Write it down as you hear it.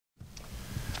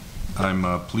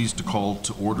I'm pleased to call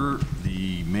to order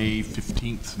the May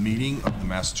 15th meeting of the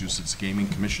Massachusetts Gaming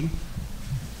Commission.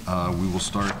 We will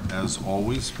start, as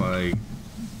always, by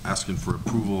asking for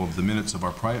approval of the minutes of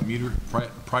our prior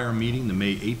meeting, the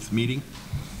May 8th meeting.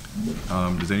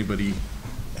 Does anybody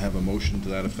have a motion to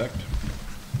that effect?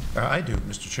 I do,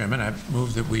 Mr. Chairman. I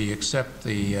move that we accept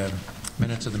the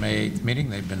minutes of the May 8th meeting.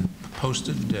 They've been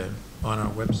posted on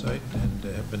our website and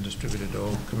have been distributed to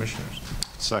all commissioners.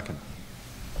 Second.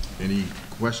 Any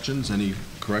questions, any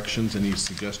corrections, any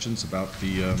suggestions about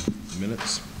the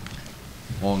minutes?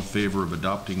 All in favor of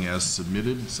adopting as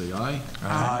submitted, say aye.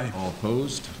 Aye. All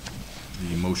opposed?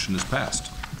 The motion is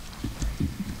passed.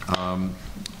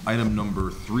 Item number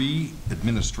 3,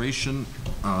 administration.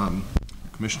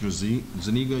 Commissioner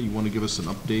Zuniga, you want to give us an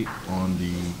update on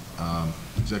the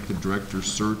executive director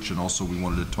search, and also we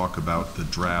wanted to talk about the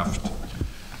draft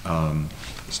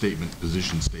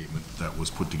position statement that was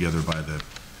put together by the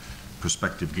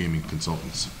prospective gaming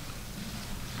consultants.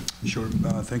 Sure.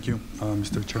 Thank you,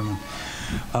 Mr. Chairman.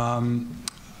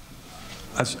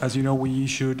 As you know, we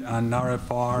issued an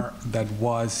RFR that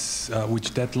was,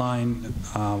 which deadline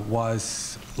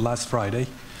was last Friday.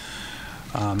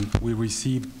 We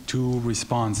received 2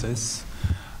 responses,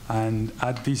 and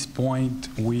at this point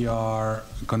we are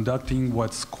conducting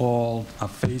what's called a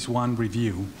phase 1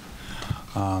 review.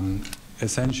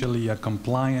 Essentially a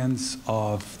compliance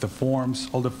of the forms,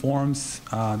 all the forms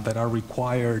that are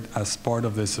required as part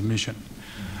of the submission.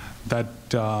 That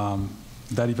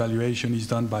evaluation is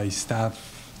done by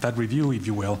staff, that review, if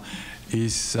you will,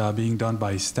 is being done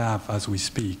by staff as we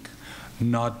speak,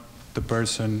 not the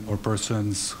person or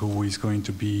persons who is going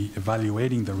to be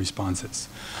evaluating the responses.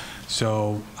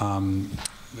 So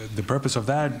the purpose of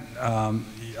that,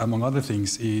 among other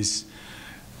things, is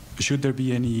should there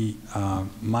be any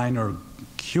minor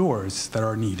cures that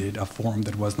are needed, a form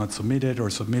that was not submitted or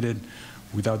submitted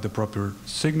without the proper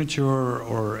signature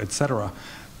or etc.,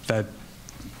 that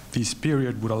this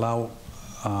period would allow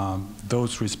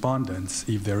those respondents,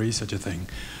 if there is such a thing,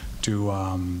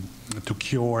 to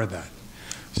cure that.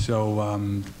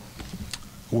 So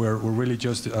we're really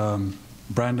just,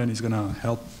 Brandon is going to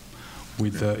help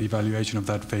with the evaluation of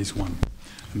that phase 1.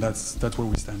 And that's where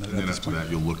we stand at this point. And then after that,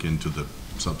 you'll look into the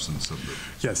substance of the...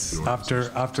 Yes,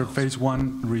 after phase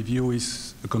 1 review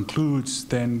concludes,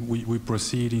 then we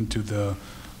proceed into the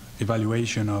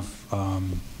evaluation of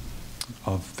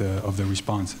the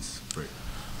responses. Great.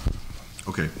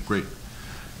 Okay, great.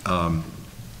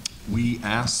 We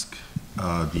ask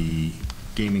the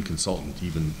gaming consultant,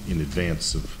 even in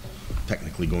advance of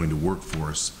technically going to work for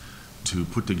us, to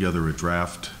put together a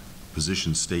draft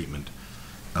position statement,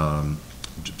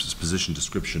 position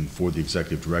description for the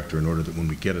executive director, in order that when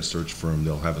we get a search firm,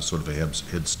 they'll have a sort of a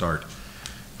head start.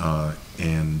 I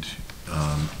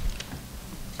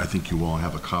think you all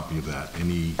have a copy of that.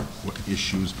 Any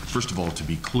issues? First of all, to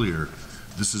be clear,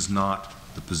 this is not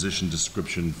the position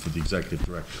description for the executive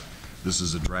director. This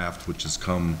is a draft which has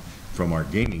come from our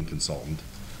gaming consultant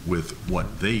with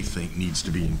what they think needs to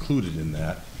be included in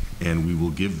that, and we will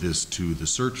give this to the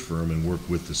search firm and work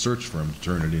with the search firm to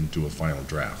turn it into a final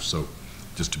draft. So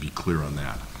just to be clear on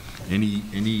that.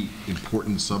 Any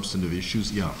important substantive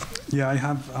issues? Yeah. Yeah, I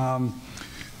have,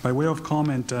 by way of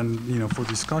comment and for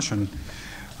discussion,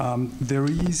 there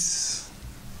is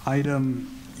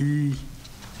item E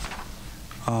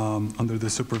under the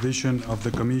supervision of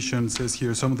the commission. Says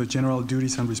here some of the general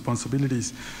duties and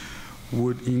responsibilities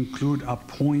would include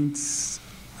appoints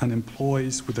and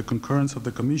employs with the concurrence of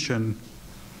the commission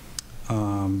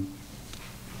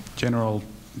general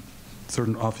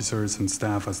certain officers and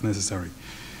staff as necessary.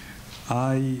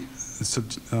 I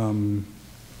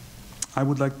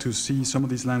would like to see some of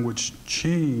this language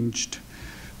changed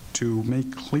to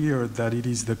make clear that it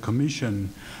is the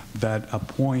commission that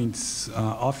appoints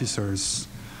officers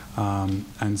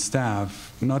and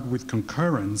staff, not with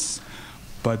concurrence,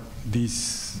 but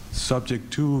this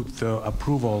subject to the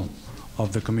approval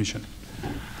of the commission.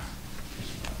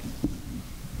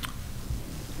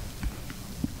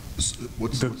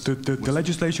 The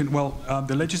legislation, well,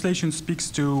 the legislation speaks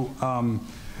to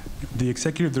the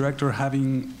executive director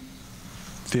having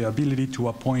the ability to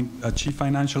appoint a chief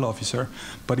financial officer,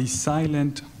 but is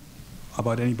silent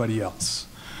about anybody else.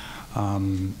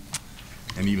 And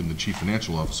even the chief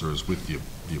financial officer is with the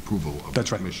approval of the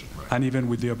commission. Right. And even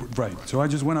with the, right. So I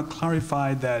just want to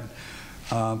clarify that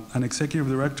an executive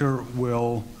director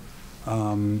will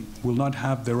not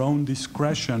have their own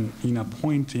discretion in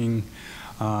appointing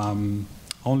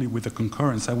only with the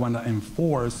concurrence. I want to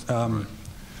enforce,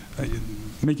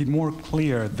 make it more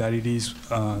clear that it is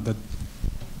that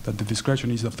that the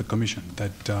discretion is of the commission,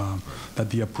 that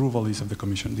the approval is of the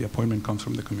commission, the appointment comes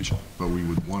from the commission. But we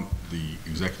would want the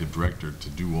executive director to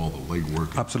do all the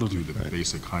legwork. Absolutely. Do the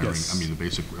basic hiring, Yes. I mean, the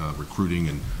basic recruiting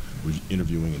and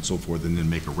interviewing and so forth, and then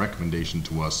make a recommendation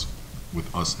to us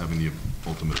with us having the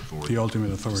ultimate authority. The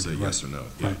ultimate authority, To say yes or right. no.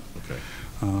 Yeah, Right. okay.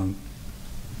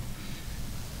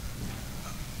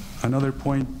 Another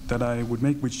point that I would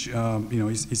make, which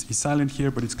is silent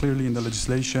here, but it's clearly in the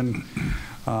legislation,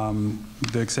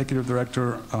 the executive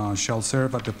director shall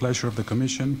serve at the pleasure of the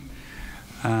commission,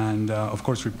 and of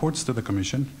course reports to the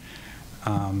commission,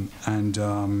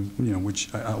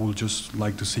 which I would just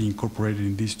like to see incorporated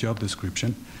in this job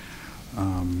description.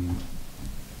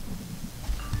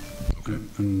 Okay.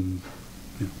 And,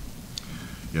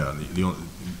 Yeah,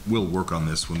 we'll work on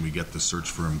this when we get the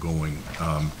search firm going,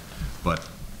 but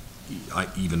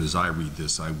even as I read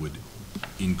this, I would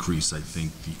increase, I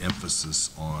think, the emphasis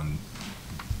on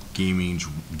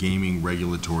gaming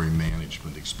regulatory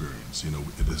management experience. You know,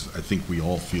 I think we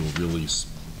all feel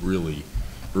really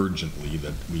urgently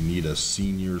that we need a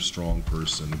senior, strong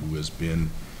person who has been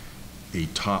a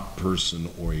top person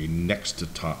or a next to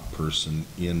top person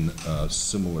in a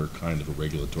similar kind of a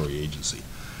regulatory agency.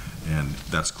 And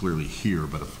that's clearly here,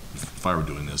 but if I were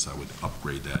doing this, I would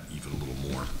upgrade that even a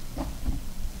little more.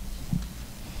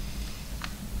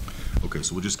 Okay,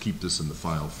 so we'll just keep this in the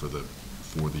file for the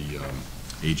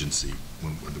agency,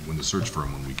 when the search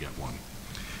firm, when we get one.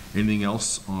 Anything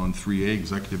else on 3A,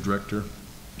 executive director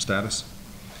status?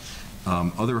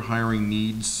 Other hiring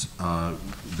needs,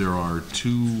 there are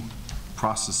two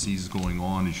processes going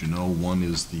on, as you know. One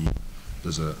is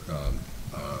there's a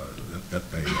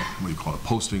what do you call it,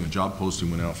 posting, a job posting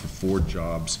went out for 4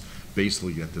 jobs,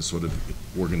 basically at this sort of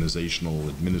organizational,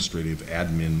 administrative,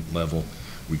 admin level.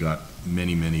 We got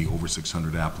many, over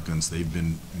 600 applicants. They've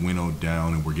been winnowed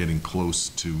down, and we're getting close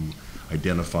to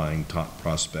identifying top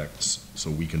prospects, so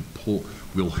we can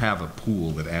we'll have a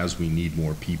pool that as we need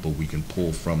more people, we can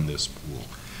pull from this pool.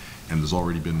 And there's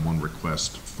already been one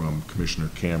request from Commissioner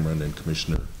Cameron and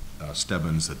Commissioner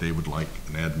Stebbins that they would like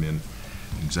an admin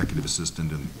executive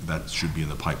assistant, and that should be in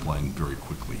the pipeline very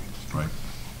quickly, right?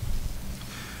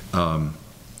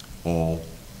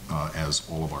 As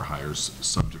all of our hires,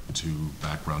 subject to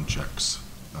background checks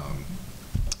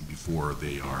before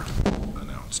they are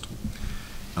announced.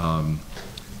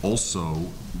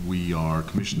 Also,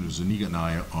 Commissioner Zuniga and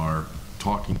I are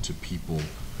talking to people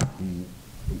who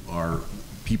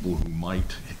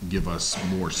might give us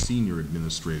more senior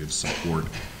administrative support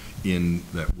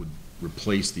that would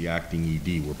replace the acting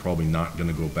ED. We're probably not going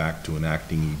to go back to an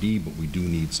acting ED, but we do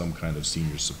need some kind of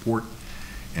senior support.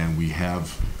 And we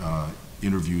have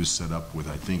interviews set up with,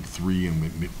 I think, 3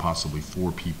 and possibly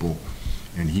 4 people.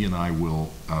 And he and I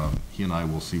will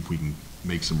see if we can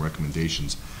make some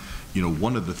recommendations. You know,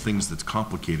 one of the things that's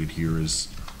complicated here is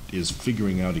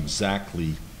figuring out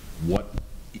exactly what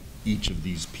each of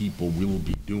these people will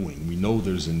be doing. We know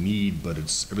there's a need, but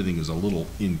everything is a little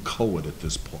inchoate at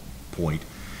this point.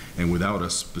 And without a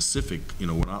specific, we're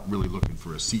not really looking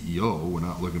for a CEO, we're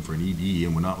not looking for an ED,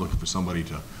 and we're not looking for somebody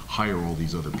to hire all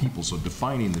these other people. So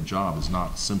defining the job is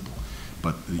not simple.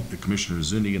 But the Commissioner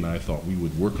Zuniga and I thought we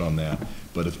would work on that.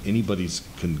 But if anybody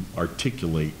can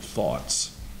articulate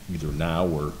thoughts, either now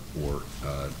or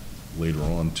later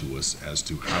on to us, as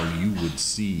to how you would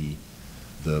see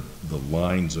the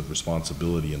lines of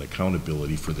responsibility and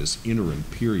accountability for this interim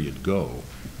period go,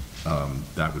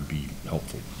 that would be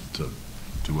helpful to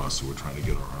us who are trying to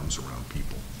get our arms around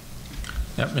people.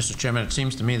 Yeah, Mr. Chairman, it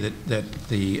seems to me that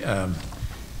the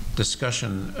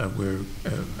discussion we're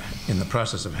in the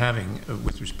process of having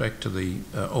with respect to the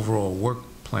overall work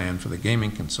plan for the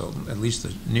gaming consultant, at least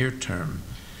the near-term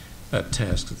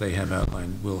task that they have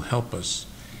outlined, will help us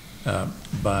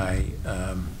by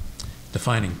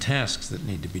defining tasks that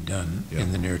need to be done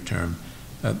in the near term,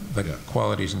 the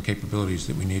qualities and capabilities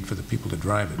that we need for the people to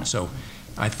drive it. So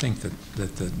I think that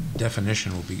the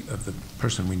definition of the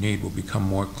person we need will become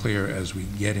more clear as we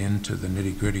get into the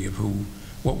nitty-gritty of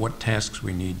what tasks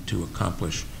we need to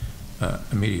accomplish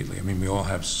immediately. I mean, we all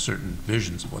have certain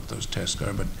visions of what those tasks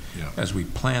are, but as we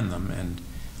plan them and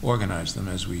organize them,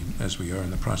 as we are in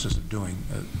the process of doing,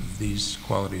 these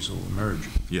qualities will emerge.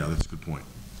 Yeah, that's a good point.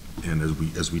 And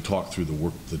as we talk through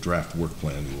the draft work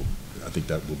plan, I think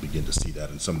that we'll begin to see that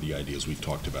in some of the ideas we've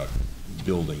talked about,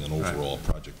 building an overall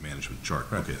project management chart.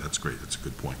 Right. Okay, that's great. That's a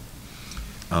good point.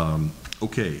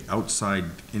 Okay, outside,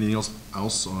 anything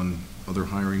else on other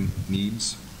hiring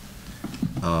needs?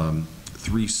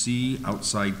 3C,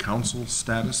 outside counsel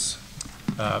status.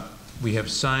 We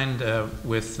have signed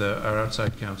with our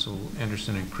outside counsel,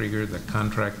 Anderson and Krieger, the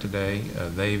contract today.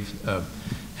 They've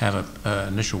have an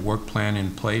initial work plan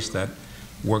in place. That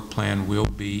work plan will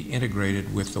be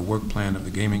integrated with the work plan of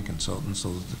the gaming consultant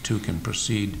so that the two can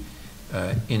proceed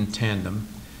in tandem.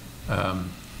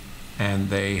 And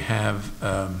they have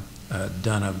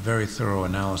done a very thorough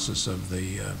analysis of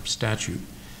the statute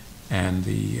and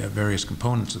the various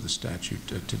components of the statute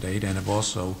to date, and have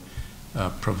also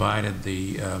provided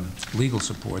the legal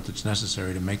support that's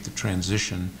necessary to make the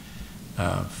transition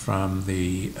from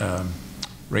the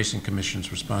Racing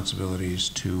Commission's responsibilities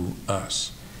to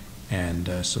us.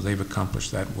 And so they've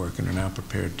accomplished that work and are now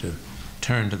prepared to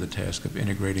turn to the task of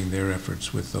integrating their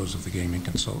efforts with those of the gaming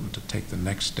consultant to take the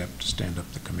next step to stand up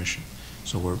the commission.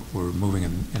 So we're moving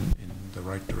in the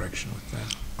right direction with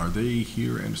that. Are they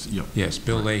here, Anderson? Yep. Yes,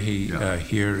 Bill Leahy Yeah.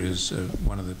 here is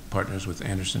one of the partners with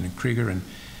Anderson and Krieger, and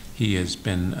he has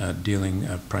been dealing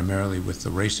primarily with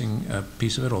the racing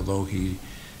piece of it, although he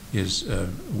is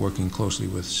working closely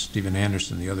with Stephen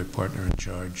Anderson, the other partner in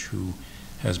charge, who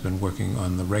has been working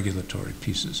on the regulatory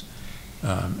pieces.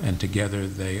 And together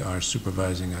they are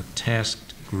supervising a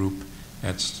tasked group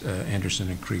at Anderson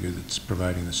and Krieger that's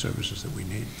providing the services that we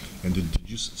need. And did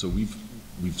you, so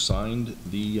we've signed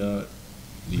the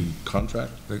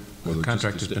contract? The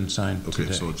contract has been signed today.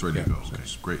 Okay, so it's ready to go. So Okay,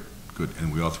 great, good.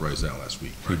 And we authorized that last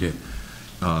week. We Right? did.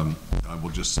 I will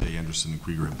just say Anderson and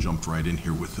Krieger have jumped right in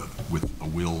here with a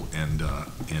will and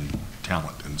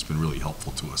talent, and it's been really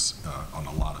helpful to us on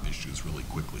a lot of issues really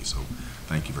quickly. So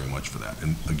thank you very much for that.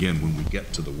 And again, when we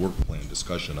get to the work plan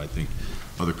discussion, I think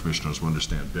other commissioners will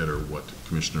understand better what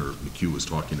Commissioner McHugh was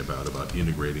talking about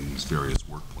integrating these various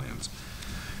work plans.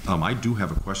 I do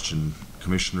have a question,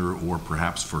 Commissioner, or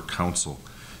perhaps for council.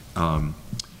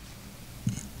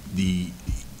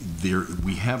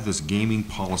 We have this Gaming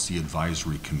Policy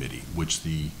Advisory Committee, which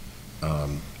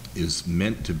is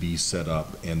meant to be set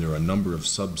up, and there are a number of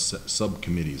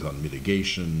subcommittees on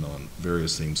mitigation, on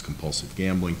various things, compulsive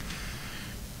gambling.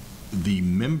 The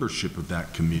membership of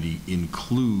that committee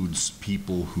includes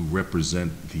people who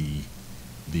represent the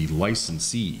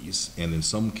licensees, and in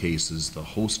some cases, the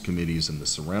host committees and the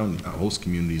surrounding host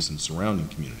communities and surrounding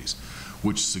communities,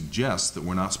 which suggests that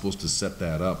we're not supposed to set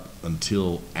that up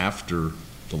until after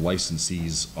the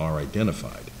licensees are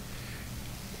identified.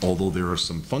 Although there are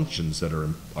some functions that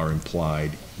are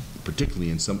implied, particularly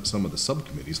in some of the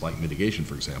subcommittees, like mitigation,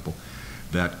 for example,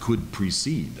 that could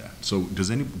precede that. So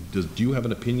do you have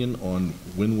an opinion on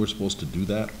when we're supposed to do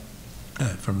that?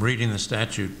 From reading the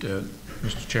statute,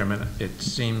 Mr. Chairman, it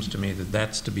seems to me that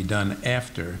that's to be done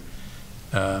after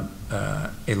a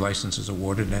license is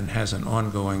awarded and has an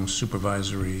ongoing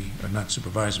supervisory, or not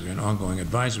supervisory, an ongoing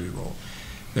advisory role.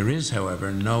 There is,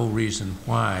 however, no reason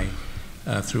why,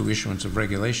 through issuance of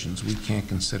regulations, we can't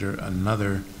consider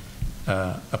another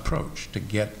approach to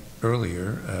get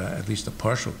earlier, at least a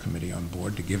partial committee on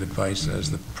board to give advice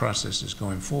as the process is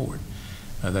going forward.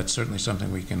 That's certainly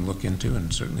something we can look into,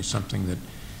 and certainly something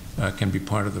that can be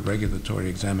part of the regulatory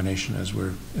examination as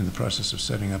we're in the process of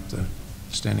standing up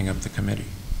the committee,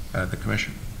 the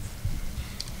commission.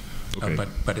 Okay.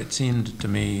 But it seemed to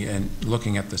me, and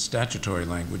looking at the statutory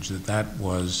language, that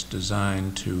was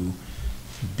designed to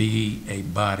be a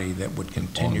body that would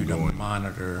continue Ongoing. to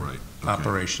monitor Right. Okay.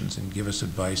 operations and give us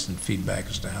advice and feedback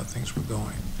as to how things were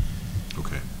going.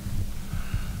 Okay.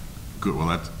 Good. Well,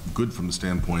 that's good from the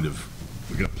standpoint of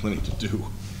we've got plenty to do,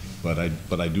 but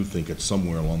I do think it's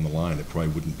somewhere along the line it probably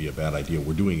wouldn't be a bad idea.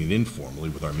 We're doing it informally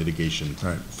with our mitigation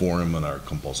Right. forum and our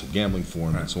compulsive gambling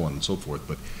forum and Right. so on and so forth,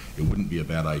 but it wouldn't be a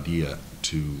bad idea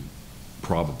to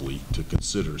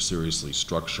consider seriously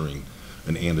structuring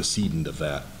an antecedent of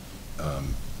that,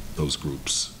 those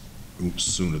groups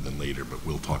sooner than later, but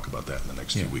we'll talk about that in the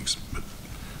next few weeks. But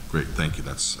great, thank you.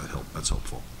 That's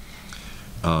helpful.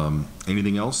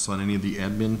 Anything else on any of the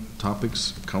admin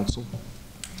topics, Council?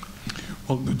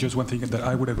 Well, just one thing, that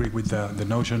I would agree with the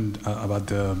notion about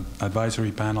the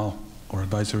advisory panel or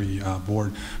advisory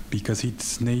board, because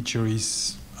its nature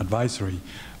is advisory.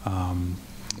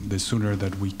 The sooner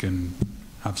that we can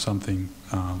have something,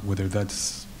 whether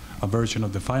that's a version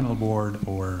of the final board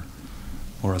or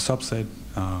a subset,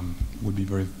 would be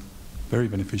very, very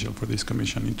beneficial for this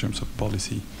commission in terms of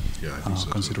policy Yeah, I think so,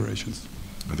 considerations.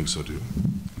 I think so, too.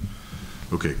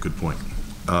 Okay, good point.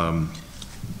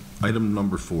 Item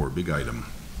number 4, big item.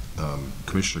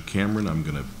 Commissioner Cameron, I'm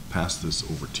going to pass this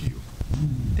over to you.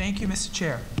 Thank you, Mr.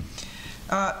 Chair.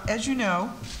 As you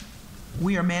know,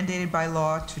 we are mandated by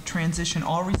law to transition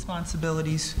all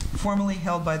responsibilities formerly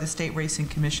held by the State Racing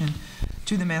Commission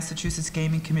to the Massachusetts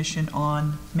Gaming Commission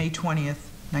on May 20th,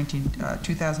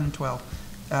 2012,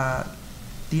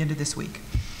 the end of this week.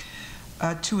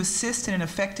 To assist in an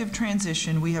effective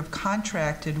transition, we have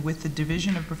contracted with the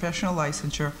Division of Professional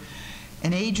Licensure,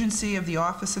 an agency of the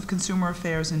Office of Consumer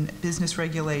Affairs and Business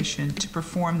Regulation, to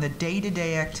perform the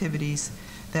day-to-day activities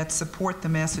that support the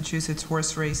Massachusetts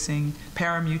horse racing,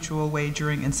 pari-mutuel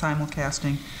wagering, and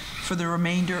simulcasting for the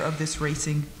remainder of this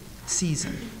racing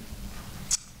season.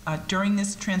 During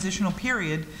this transitional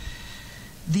period,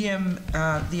 the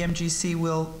MGC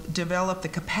will develop the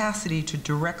capacity to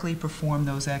directly perform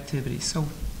those activities. So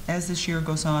as this year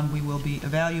goes on, we will be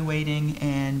evaluating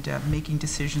and making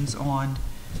decisions on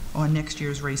next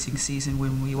year's racing season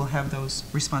when we will have those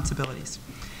responsibilities.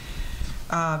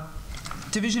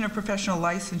 Division of Professional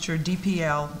Licensure,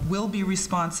 DPL, will be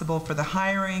responsible for the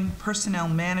hiring, personnel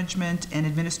management, and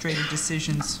administrative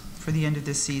decisions for the end of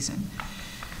this season.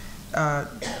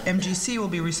 MGC will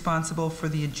be responsible for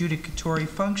the adjudicatory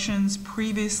functions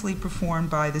previously performed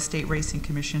by the State Racing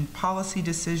Commission, policy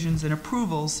decisions and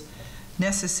approvals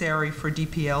necessary for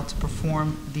DPL to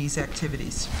perform these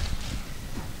activities.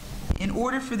 In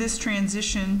order for this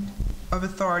transition of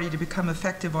authority to become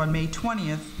effective on May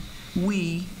 20th,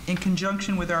 we, in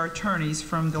conjunction with our attorneys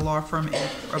from the law firm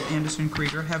of Anderson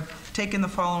Krieger, have taken the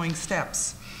following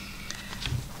steps.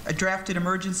 Drafted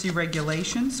emergency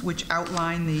regulations which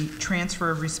outline the transfer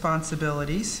of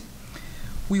responsibilities.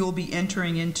 We will be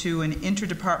entering into an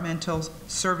interdepartmental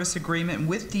service agreement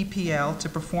with DPL to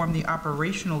perform the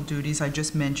operational duties I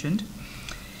just mentioned.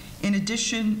 In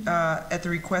addition, at the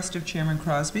request of Chairman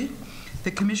Crosby, the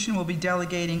Commission will be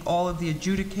delegating all of the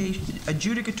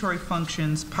adjudicatory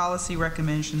functions, policy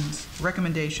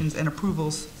recommendations, and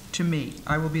approvals to me.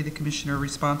 I will be the Commissioner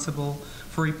responsible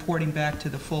for reporting back to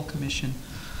the full Commission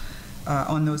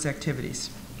on those activities.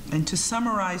 And to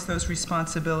summarize those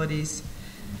responsibilities,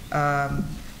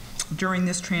 during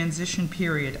this transition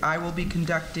period, I will be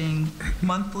conducting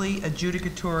monthly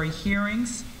adjudicatory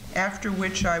hearings, after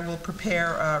which I will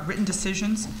prepare written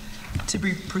decisions to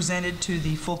be presented to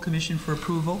the full Commission for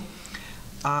approval.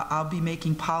 I'll be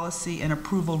making policy and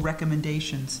approval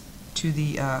recommendations to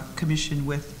the Commission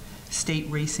with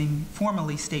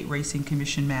formerly State Racing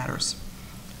Commission matters.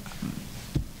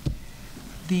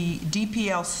 The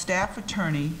DPL staff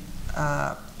attorney,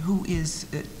 who is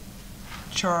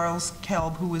Charles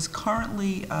Kelb, who is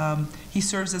currently, he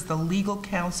serves as the legal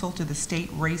counsel to the State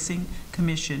Racing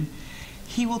Commission.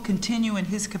 He will continue in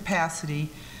his capacity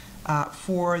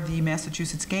for the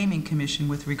Massachusetts Gaming Commission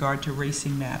with regard to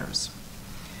racing matters.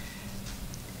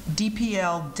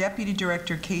 DPL Deputy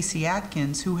Director Casey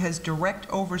Atkins, who has direct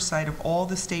oversight of all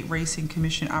the State Racing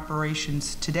Commission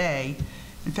operations today.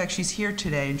 In fact, she's here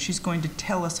today, and she's going to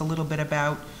tell us a little bit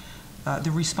about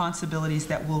the responsibilities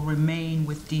that will remain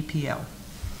with DPL.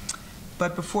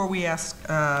 But before we ask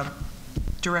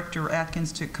Director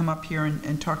Atkins to come up here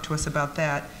and talk to us about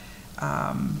that,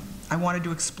 I wanted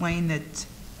to explain that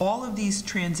all of these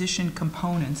transition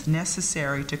components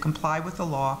necessary to comply with the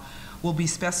law will be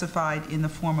specified in the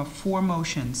form of 4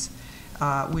 motions,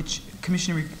 which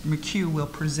Commissioner McHugh will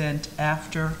present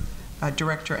after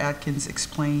Director Atkins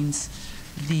explains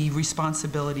the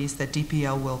responsibilities that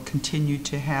DPL will continue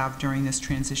to have during this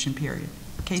transition period.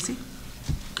 Casey?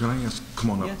 Can I ask,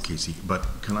 come on up, Yes. Casey, but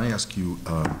can I ask you,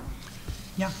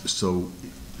 Yeah. so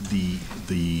the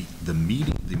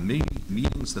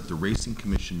meetings that the Racing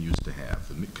Commission used to have,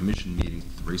 the commission meetings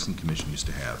the Racing Commission used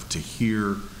to have to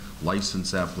hear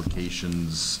license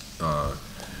applications,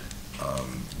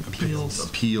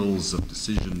 appeals of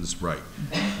decisions, right?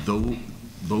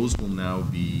 Those will now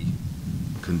be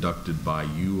conducted by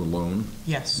you alone?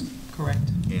 Yes, correct.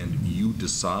 And you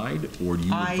decide, or do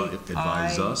you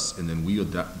advise us, and then we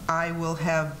adopt? I will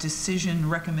have decision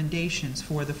recommendations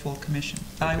for the full Commission.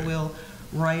 Okay. I will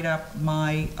write up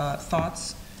my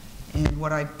thoughts and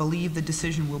what I believe the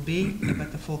decision will be,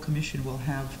 but the full Commission will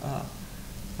have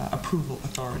approval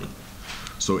authority.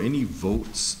 So any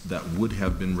votes that would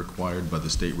have been required by the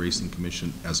State Racing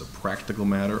Commission as a practical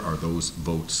matter, are those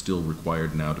votes still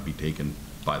required now to be taken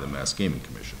by the Mass Gaming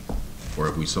Commission? Or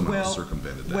have we somehow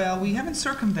circumvented that? Well, we haven't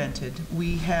circumvented.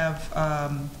 We have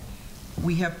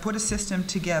put a system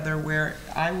together where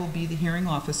I will be the hearing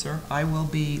officer. I will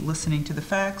be listening to the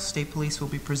facts. State Police will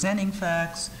be presenting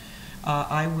facts.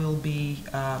 I will be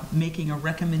making a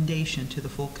recommendation to the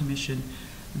full Commission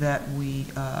that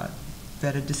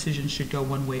that a decision should go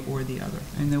one way or the other.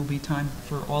 And there will be time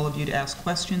for all of you to ask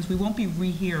questions. We won't be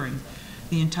rehearing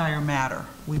the entire matter.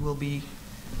 We will be,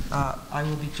 I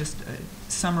will be just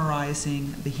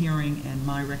summarizing the hearing and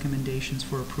my recommendations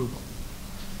for approval.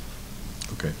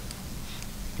 Okay,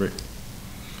 great.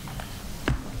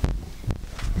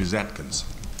 Ms. Atkins.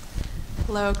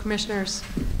 Hello, Commissioners.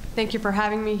 Thank you for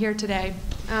having me here today.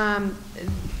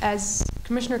 As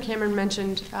Commissioner Cameron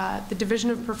mentioned, the Division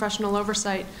of Professional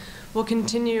Oversight will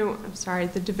continue,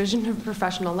 the Division of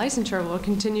Professional Licensure will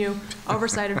continue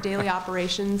oversight of daily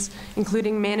operations,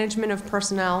 including management of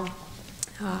personnel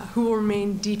who will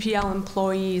remain DPL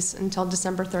employees until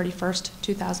December 31st,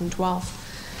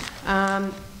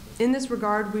 2012. In this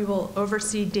regard, we will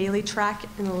oversee daily track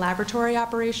and laboratory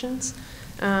operations,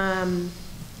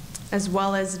 as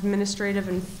well as administrative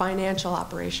and financial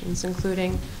operations,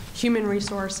 including human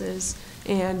resources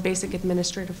and basic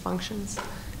administrative functions,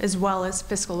 as well as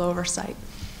fiscal oversight.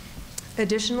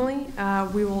 Additionally,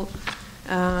 we will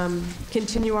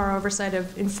continue our oversight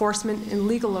of enforcement and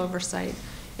legal oversight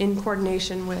in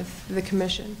coordination with the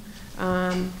Commission.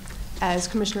 As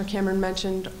Commissioner Cameron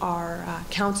mentioned, our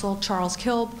counsel, Charles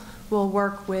Kilb, will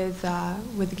work with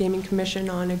the Gaming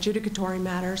Commission on adjudicatory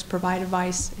matters, provide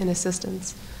advice and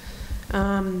assistance.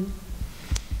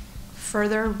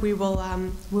 Further, we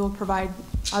will provide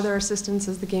other assistance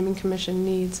as the Gaming Commission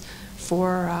needs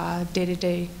for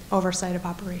day-to-day oversight of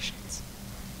operations.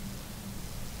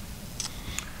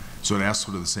 So it asks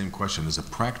sort of the same question. As a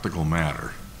practical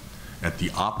matter, at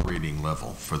the operating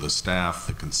level for the staff,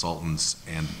 the consultants,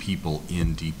 and people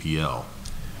in DPL,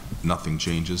 nothing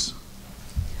changes?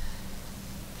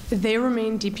 They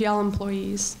remain DPL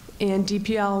employees, and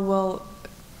DPL will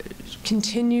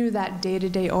continue that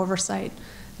day-to-day oversight.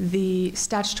 The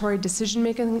statutory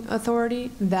decision-making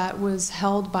authority that was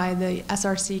held by the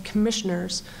SRC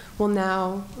commissioners will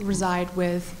now reside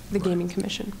with the Gaming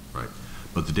Commission. Right.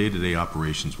 But the day-to-day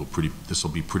operations will this will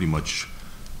be pretty much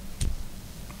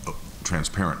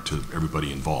transparent to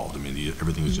everybody involved. I mean,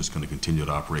 everything is just going to continue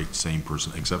to operate, same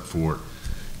person, except for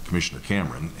Commissioner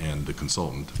Cameron and the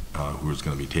consultant who is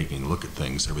going to be taking a look at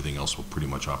things. Everything else will pretty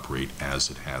much operate as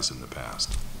it has in the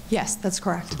past. Yes, that's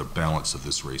correct. For the balance of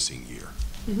this racing year.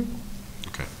 Mm-hmm.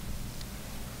 Okay.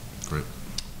 Great.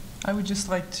 I would just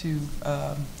like to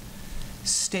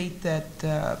state that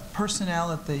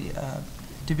personnel at the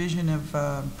Division of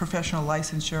Professional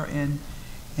Licensure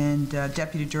and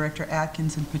Deputy Director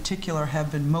Atkins in particular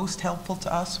have been most helpful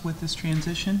to us with this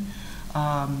transition.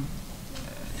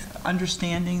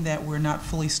 Understanding that we're not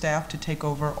fully staffed to take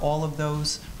over all of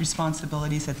those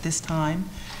responsibilities at this time,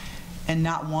 and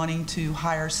not wanting to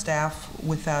hire staff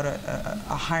without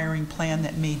a hiring plan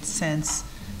that made sense,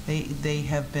 they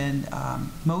have been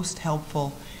most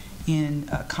helpful in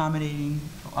accommodating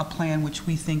a plan which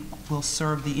we think will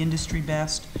serve the industry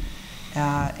best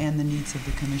and the needs of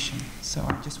the Commission. So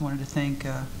I just wanted to thank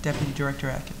Deputy Director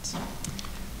Atkins.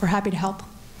 We're happy to help.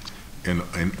 And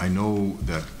I know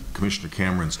that Commissioner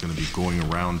Cameron's going to be going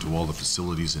around to all the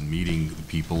facilities and meeting the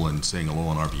people and saying hello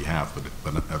on our behalf,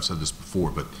 but I've said this before,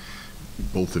 but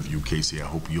both of you, Casey, I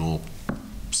hope you'll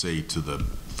say to the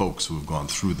folks who have gone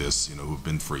through this, you know, who have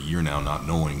been for a year now not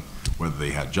knowing whether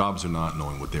they had jobs or not,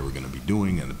 knowing what they were going to be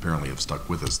doing, and apparently have stuck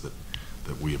with us,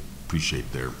 that we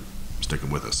appreciate their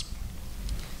sticking with us.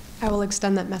 I will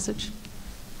extend that message.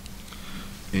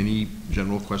 Any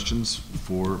general questions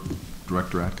for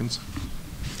Director Atkins?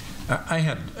 I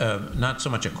had not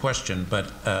so much a question,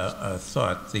 but a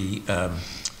thought. The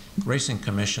Racing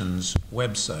Commission's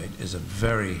website is a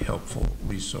very helpful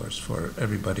resource for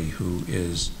everybody who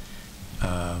is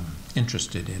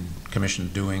interested in Commission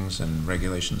doings and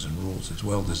regulations and rules. It's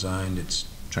well designed, it's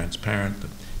transparent, the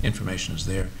information is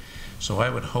there. So I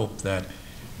would hope that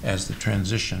as the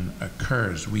transition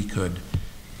occurs, we could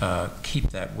keep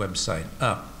that website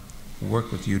up,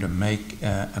 work with you to make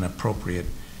an appropriate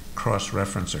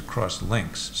cross-reference or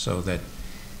cross-links so that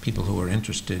people who are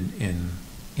interested in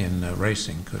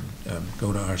racing could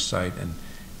go to our site,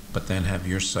 but then have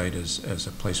your site as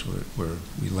a place where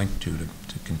we link to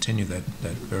continue that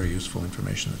very useful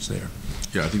information that's there.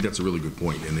 Yeah, I think that's a really good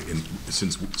point. And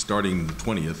since starting the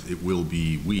 20th, it will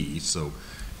be we. So,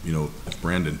 you know,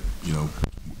 Brandon, you know,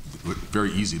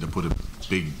 very easy to put a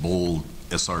big, bold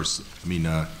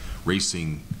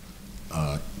racing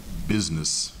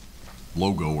business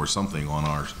logo or something on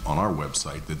our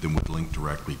website that then would link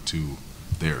directly to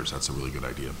theirs. That's a really good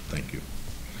idea. Thank you.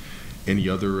 Any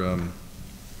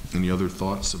other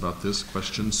thoughts about this?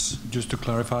 Questions? Just to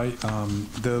clarify,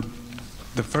 the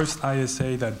first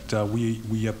ISA that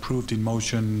we approved in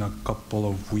motion a couple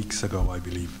of weeks ago, I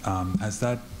believe, has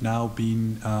that now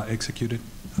been executed?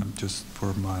 Just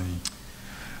for my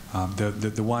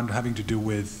the one having to do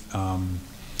with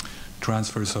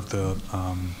transfers of the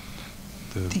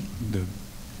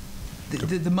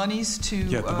monies to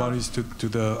the monies to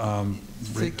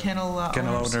the kennel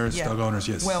owners, yeah. dog owners,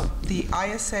 yes. Well, the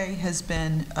ISA has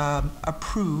been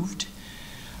approved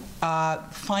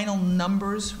Final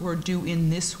numbers were due in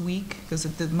this week, because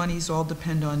the monies all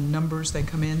depend on numbers that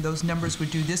come in. Those numbers were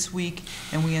due this week,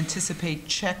 and we anticipate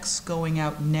checks going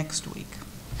out next week.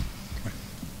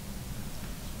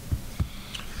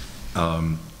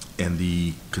 And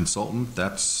the consultant,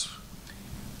 that's,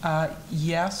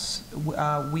 Yes,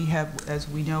 we have, as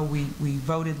we know, we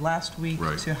voted last week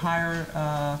Right. to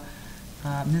hire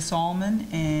Ms. Allman,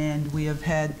 and we have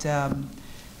had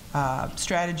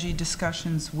strategy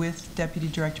discussions with Deputy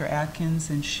Director Atkins,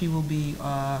 and she will be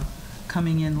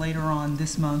coming in later on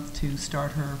this month to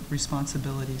start her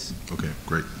responsibilities. okay,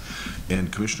 great.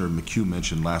 And Commissioner McHugh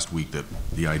mentioned last week that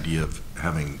the idea of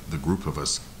having the group of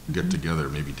us get together,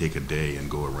 maybe take a day and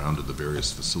go around to the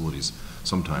various facilities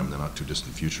sometime in the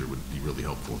not-too-distant future would be really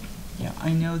helpful. Yeah,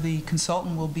 I know the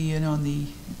consultant will be in on the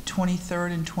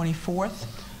 23rd and 24th.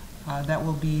 That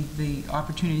will be the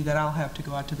opportunity that I'll have to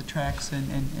go out to the tracks and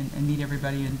meet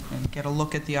everybody and get a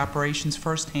look at the operations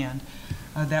firsthand.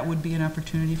 That would be an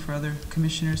opportunity for other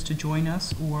commissioners to join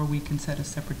us, or we can set a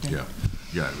separate date.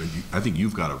 Yeah. I think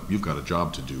you've got a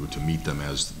job to do to meet them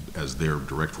as their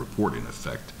direct report in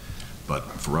effect. But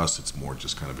for us, it's more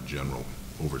just kind of a general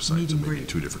oversight, Meet so and maybe greet.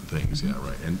 two different things, yeah,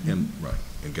 right, and right,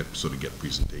 and get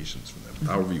presentations from them,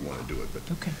 however you want to do it,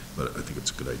 Okay. but I think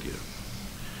it's a good idea.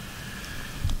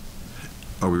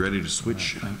 Are we ready to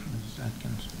switch? Thank Mrs.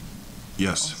 Atkins.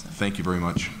 Yes, thank you very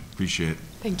much, appreciate it.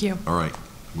 Thank you. All right,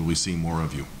 we'll be seeing more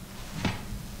of you.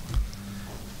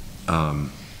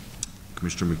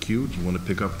 Commissioner McHugh, do you want to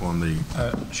pick up on the,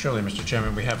 Surely, Mr.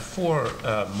 Chairman, we have 4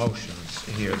 motions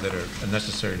here that are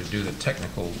necessary to do the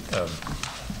technical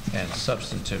and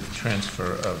substantive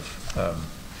transfer of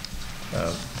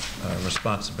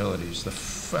responsibilities.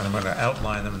 And I'm going to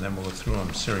outline them, and then we'll go through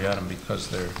them seriatim because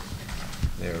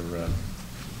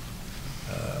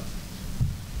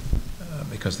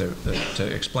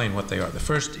to explain what they are. The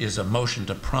first is a motion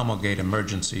to promulgate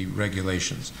emergency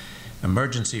regulations.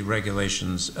 Emergency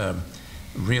regulations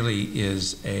really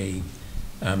is a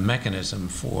mechanism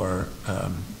for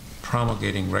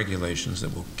promulgating regulations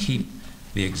that will keep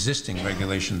the existing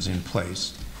regulations in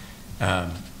place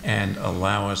and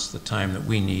allow us the time that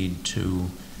we need to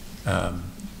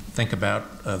think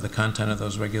about the content of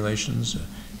those regulations.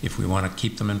 If we want to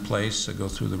keep them in place, go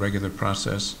through the regular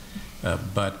process,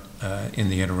 but in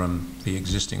the interim, the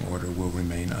existing order will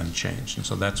remain unchanged. And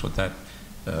so that's what that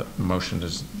motion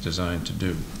is designed to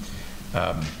do.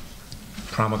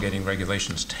 Promulgating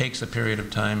regulations takes a period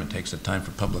of time. It takes a time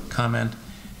for public comment,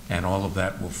 and all of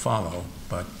that will follow.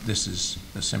 But this is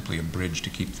simply a bridge to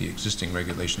keep the existing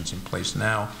regulations in place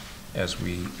now as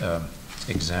we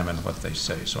examine what they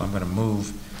say. So I'm going to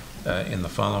move in the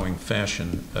following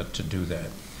fashion to do that.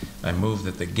 I move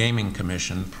that the Gaming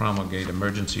Commission promulgate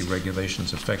emergency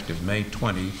regulations effective May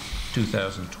 20,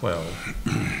 2012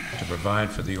 to provide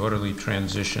for the orderly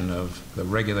transition of the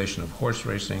regulation of horse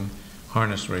racing,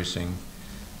 harness racing,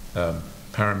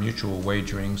 parimutuel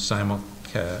wagering,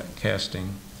 simulcasting,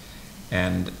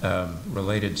 and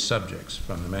related subjects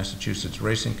from the Massachusetts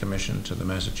Racing Commission to the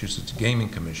Massachusetts Gaming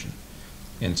Commission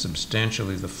in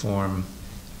substantially the form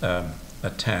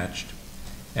attached,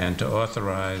 and to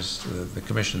authorize the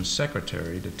Commission's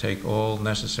Secretary to take all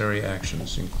necessary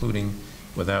actions, including,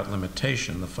 without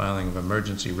limitation, the filing of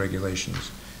emergency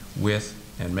regulations with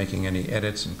and making any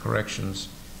edits and corrections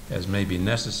as may be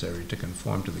necessary to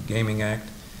conform to the Gaming Act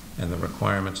and the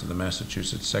requirements of the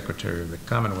Massachusetts Secretary of the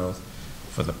Commonwealth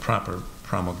for the proper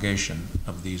promulgation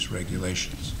of these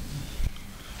regulations.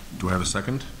 do I have a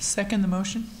second? Second the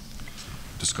motion?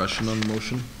 Discussion on the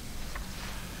motion?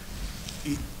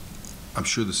 I'm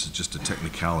sure this is just a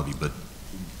technicality, but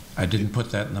I didn't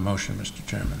put that in the motion, Mr.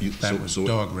 Chairman. That was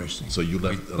dog racing. So you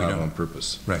left it We out don't- on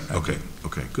purpose? Right. I Okay, did.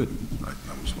 okay, good. I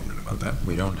was wondering about that.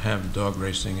 We don't have dog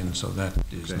racing, and so that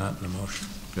is Okay. not in the motion.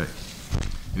 Okay.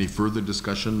 Any further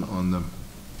discussion on the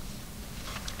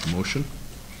motion?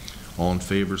 All in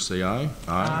favor, say aye.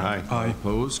 Aye. All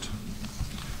opposed?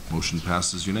 Motion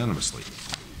passes unanimously.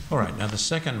 All right, now the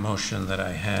second motion that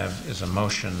I have is a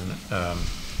motion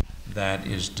that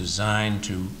is designed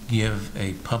to give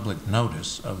a public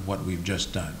notice of what we've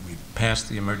just done. We've passed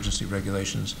the emergency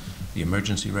regulations. The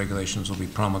emergency regulations will be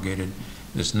promulgated.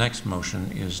 This next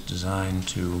motion is designed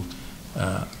to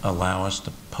allow us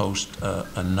to post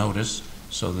a notice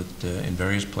so that in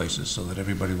various places, so that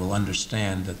everybody will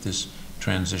understand that this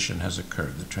transition has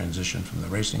occurred, the transition from the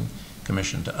Racing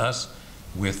Commission to us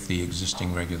with the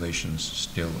existing regulations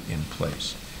still in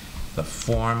place. The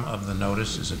form of the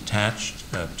notice is attached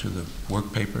to the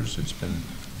work papers. It's been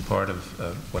part of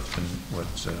what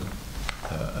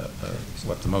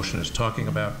the motion is talking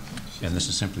about, and this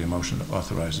is simply a motion to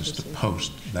authorize us to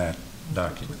post that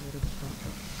document.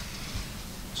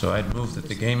 So I'd move that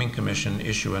the Gaming Commission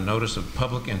issue a notice of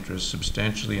public interest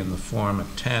substantially in the form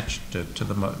attached to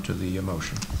the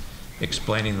motion,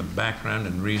 explaining the background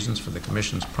and reasons for the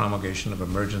Commission's promulgation of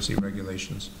emergency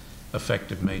regulations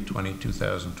effective May 20,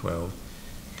 2012,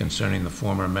 concerning the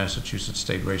former Massachusetts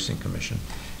State Racing Commission,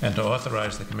 and to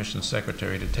authorize the Commission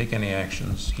Secretary to take any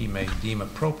actions he may deem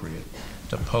appropriate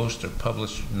to post or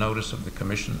publish notice of the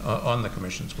Commission on the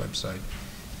Commission's website,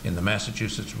 in the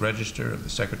Massachusetts Register of the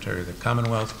Secretary of the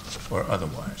Commonwealth, or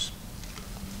otherwise.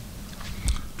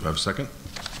 Do I have a second?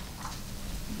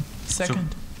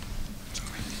 Second.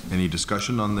 Any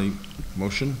discussion on the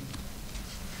motion?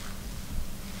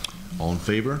 All in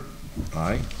favor?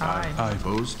 Aye. Aye. Aye.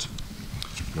 Opposed?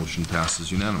 Motion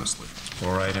passes unanimously.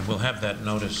 All right, and we'll have that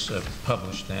notice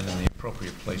published then in the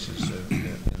appropriate places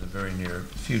in the very near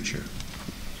future.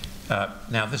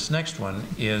 Now, this next one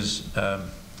is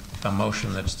a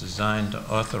motion that's designed to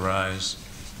authorize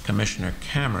Commissioner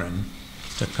Cameron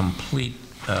to complete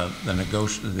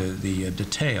the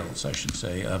details, I should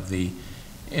say, of the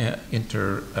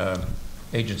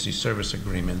inter-agency service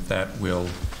agreement that will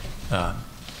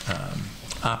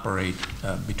operate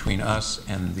between us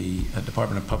and the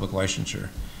Department of Public Licensure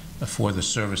for the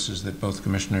services that both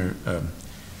Commissioner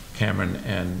Cameron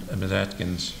and Ms.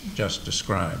 Atkins just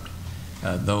described.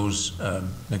 Those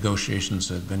negotiations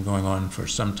have been going on for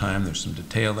some time. There's some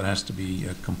detail that has to be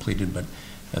completed, but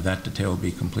that detail will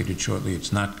be completed shortly.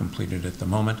 It's not completed at the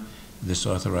moment. This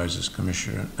authorizes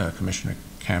Commissioner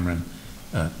Cameron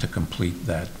to complete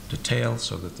that detail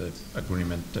so that the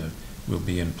agreement will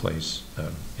be in place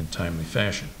in timely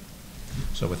fashion.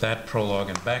 So with that prologue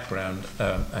and background,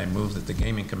 I move that the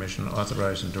Gaming Commission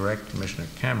authorize and direct Commissioner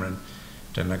Cameron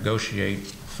to negotiate,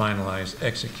 finalize,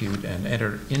 execute, and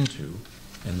enter into,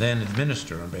 and then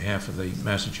administer on behalf of the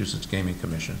Massachusetts Gaming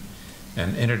Commission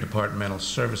an interdepartmental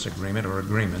service agreement or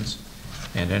agreements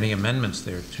and any amendments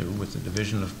thereto with the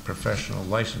Division of Professional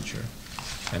Licensure,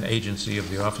 an agency of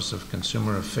the Office of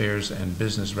Consumer Affairs and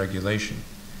Business Regulation,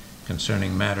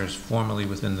 concerning matters formerly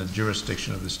within the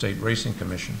jurisdiction of the State Racing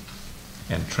Commission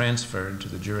and transferred to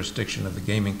the jurisdiction of the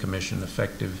Gaming Commission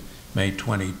effective May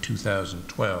 20,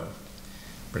 2012,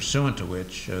 pursuant to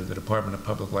which the Department of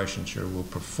Public Licensure will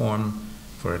perform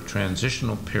for a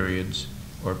transitional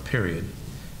period,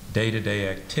 day-to-day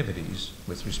activities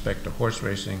with respect to horse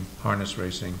racing, harness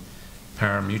racing,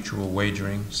 pari-mutuel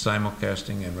wagering,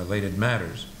 simulcasting, and related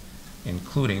matters,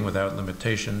 including, without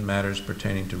limitation, matters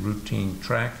pertaining to routine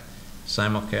track,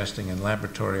 simulcasting, and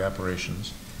laboratory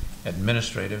operations,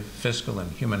 administrative, fiscal,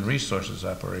 and human resources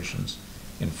operations,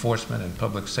 enforcement and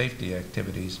public safety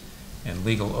activities, and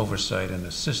legal oversight and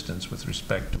assistance with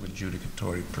respect to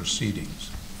adjudicatory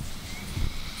proceedings.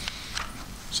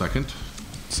 Second?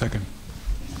 Second.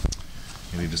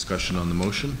 Any discussion on the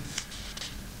motion?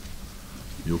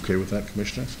 You okay with that,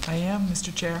 Commissioner? I am,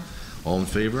 Mr. Chair. All in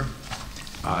favor?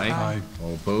 Aye.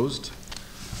 All opposed?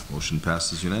 Motion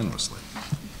passes unanimously.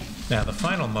 Now, the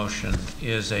final motion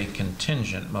is a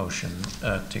contingent motion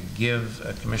to give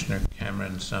Commissioner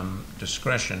Cameron some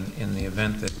discretion in the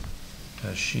event that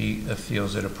she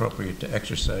feels it appropriate to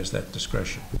exercise that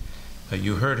discretion.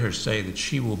 You heard her say that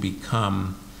she will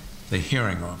become the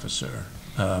hearing officer,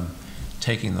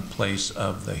 taking the place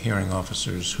of the hearing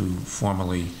officers who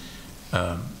formerly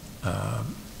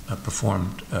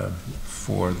performed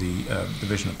for the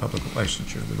Division of Public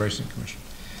Licensure, the Racing Commission.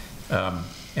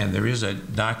 And there is a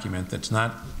document that's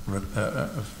not,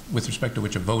 with respect to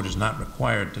which a vote is not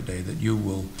required today, that you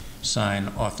will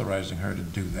sign authorizing her to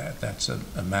do that. That's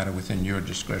a matter within your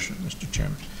discretion, Mr.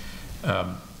 Chairman.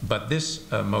 But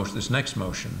this next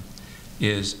motion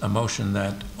is a motion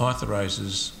that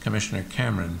authorizes Commissioner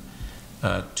Cameron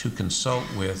to consult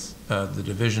with the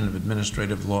Division of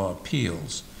Administrative Law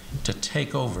Appeals to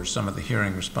take over some of the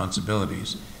hearing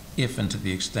responsibilities if and to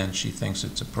the extent she thinks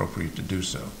it's appropriate to do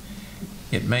so.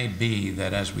 It may be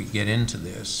that as we get into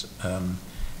this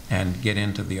and get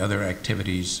into the other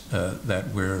activities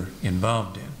that we're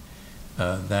involved in,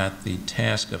 that the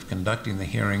task of conducting the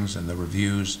hearings and the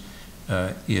reviews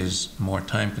is more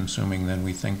time-consuming than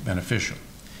we think beneficial.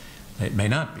 It may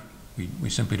not be. We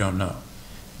simply don't know.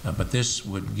 But this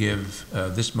would give,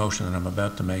 this motion that I'm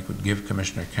about to make would give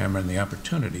Commissioner Cameron the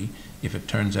opportunity, if it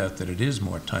turns out that it is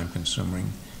more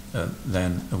time-consuming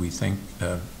than we think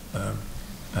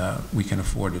we can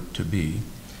afford it to be,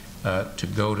 to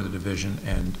go to the division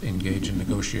and engage in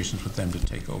negotiations with them to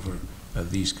take over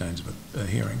these kinds of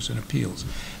hearings and appeals.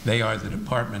 They are the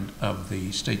department of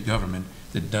the state government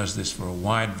that does this for a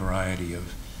wide variety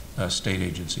of state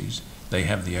agencies. They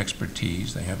have the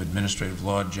expertise. They have administrative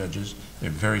law judges. They're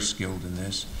very skilled in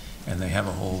this. and they have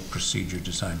a whole procedure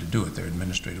designed to do it. They're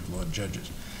administrative law judges.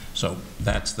 So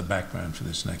that's the background for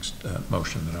this next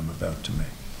motion that I'm about to make.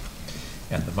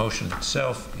 And the motion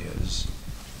itself is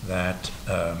that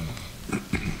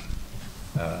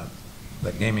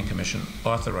the Gaming Commission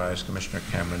authorize Commissioner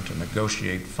Cameron to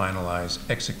negotiate, finalize,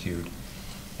 execute,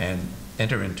 and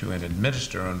enter into and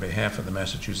administer on behalf of the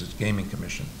Massachusetts Gaming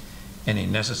Commission any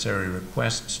necessary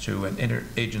requests to and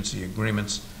interagency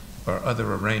agreements or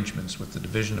other arrangements with the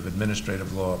Division of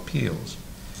Administrative Law Appeals,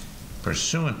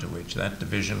 pursuant to which that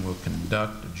division will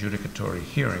conduct adjudicatory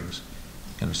hearings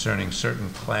concerning certain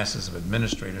classes of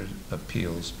administrative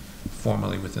appeals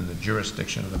formerly within the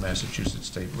jurisdiction of the Massachusetts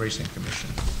State Racing Commission,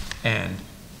 and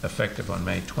effective on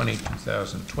May 20,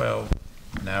 2012,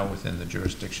 now within the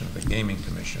jurisdiction of the Gaming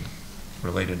Commission,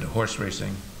 related to horse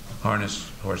racing,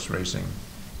 harness horse racing,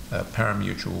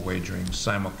 parimutuel wagering,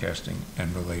 simulcasting,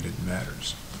 and related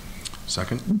matters.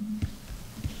 Second?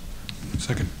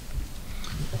 Second.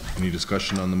 Any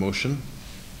discussion on the motion?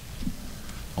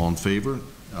 All in favor?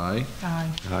 Aye.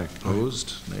 Aye. Aye.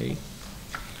 Opposed? Nay?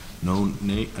 No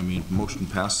nay, motion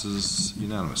passes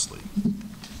unanimously.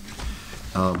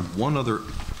 One other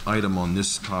item on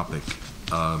this topic.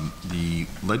 The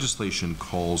legislation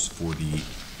calls for the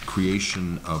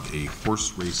creation of a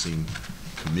horse racing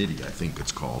committee, I think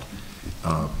it's called,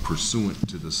 pursuant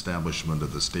to the establishment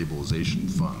of the stabilization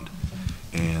fund,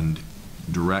 and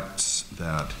directs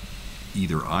that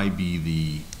either I be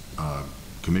the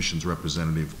commission's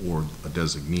representative or a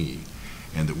designee,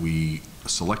 and that we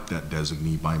select that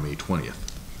designee by May 20th,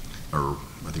 or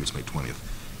I think it's May 20th.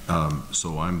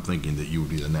 So I'm thinking that you would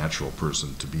be the natural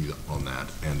person to be on that,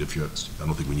 and if you, I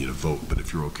don't think we need a vote, but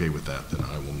if you're okay with that, then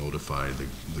I will notify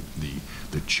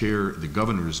the chair. The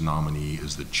governor's nominee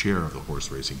is the chair of the horse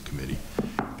racing committee,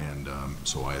 and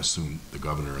so I assume the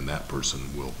governor and that person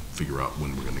will figure out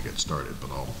when we're going to get started,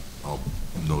 but I'll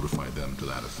notify them to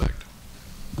that effect.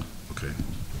 Okay,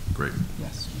 great.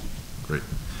 Yes. Great.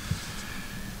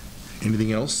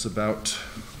 Anything else about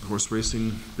the horse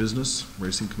racing business,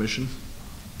 racing commission?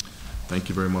 Thank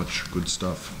you very much. Good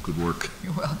stuff. Good work.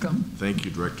 You're welcome. Thank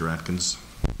you, Director Atkins.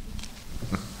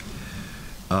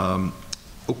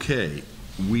 Okay,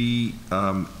 we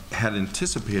had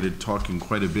anticipated talking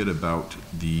quite a bit about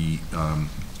the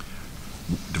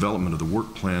development of the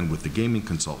work plan with the gaming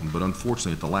consultant, but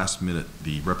unfortunately at the last minute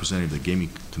the representative of the gaming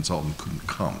consultant couldn't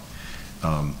come.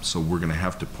 So we're going to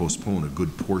have to postpone a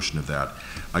good portion of that.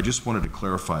 I just wanted to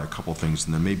clarify a couple things,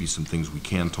 and there may be some things we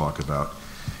can talk about.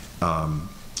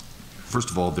 First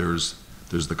of all, there's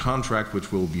the contract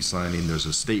which we'll be signing. There's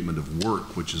a statement of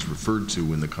work which is referred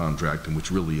to in the contract and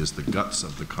which really is the guts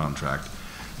of the contract.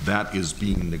 That is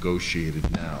being negotiated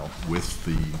now with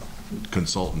the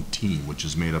consultant team, which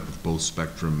is made up of both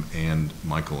Spectrum and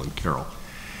Michael and Carol.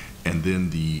 And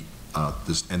then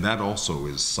and that also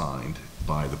is signed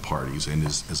by the parties and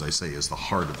is, as I say, is the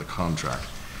heart of the contract.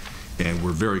 And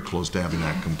we're very close to having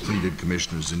that completed.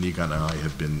 Commissioner Zuniga and I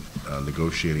have been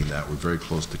negotiating that. We're very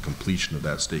close to completion of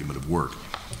that statement of work.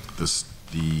 The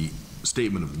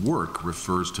statement of work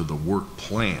refers to the work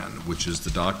plan, which is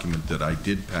the document that I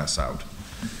did pass out,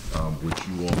 which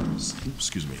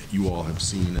you all have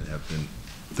seen and have been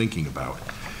thinking about.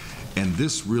 And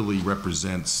this really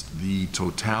represents the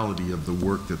totality of the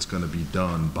work that's going to be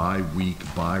done by week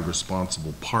by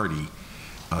responsible party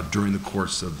during the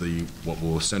course of what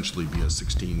will essentially be a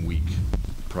 16-week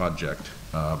project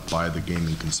by the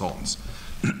gaming consultants.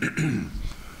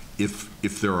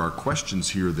 If there are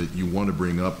questions here that you want to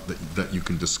bring up that you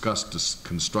can discuss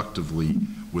constructively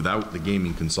without the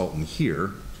gaming consultant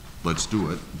here, let's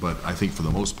do it. But I think for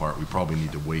the most part, we probably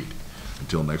need to wait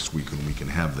until next week when we can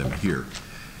have them here.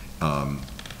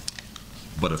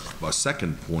 But a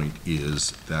second point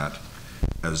is that,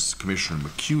 as Commissioner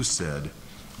McHugh said,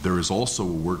 there is also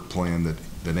a work plan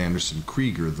that Anderson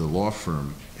Krieger, the law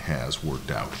firm, has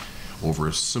worked out over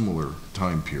a similar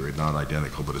time period, not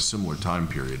identical, but a similar time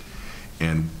period.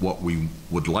 And what we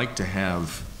would like to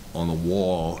have on the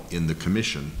wall in the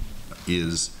commission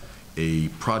is a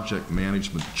project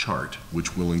management chart,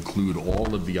 which will include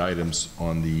all of the items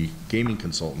on the gaming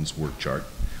consultant's work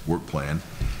plan,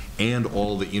 and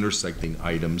all the intersecting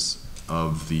items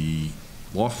of the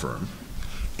law firm,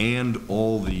 and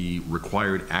all the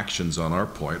required actions on our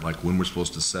part, like when we're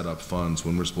supposed to set up funds,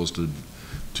 when we're supposed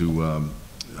to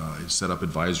set up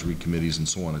advisory committees, and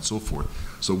so on and so forth.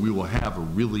 So we will have a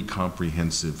really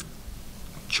comprehensive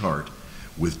chart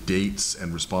with dates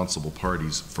and responsible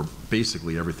parties for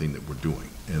basically everything that we're doing,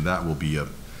 and that will be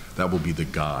the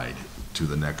guide to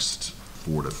the next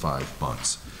 4 to 5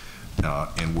 months.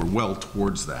 And we're well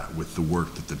towards that with the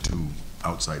work that the two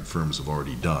outside firms have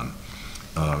already done.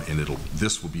 And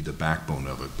this will be the backbone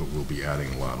of it, but we'll be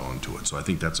adding a lot onto it. So I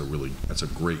think that's a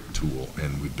great tool,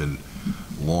 and we've been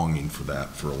longing for that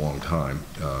for a long time,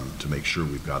 to make sure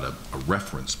we've got a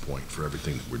reference point for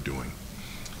everything that we're doing.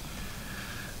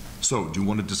 So, do you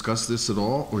want to discuss this at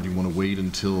all, or do you want to wait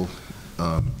until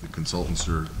the consultants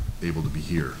are able to be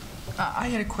here? I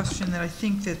had a question that I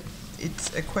think that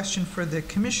it's a question for the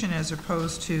commission as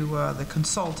opposed to the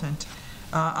consultant.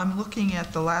 I'm looking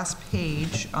at the last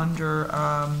page under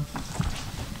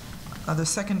the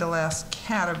second to last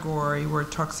category where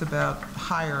it talks about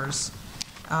hires.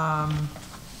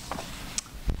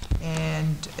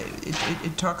 And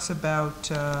it talks about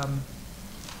the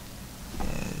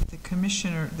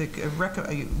commissioner,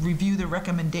 review the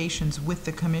recommendations with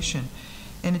the commission.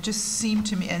 And it just seemed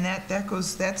to me, and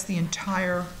that's the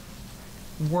entire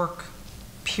work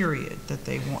period that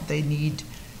they need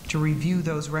to review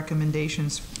those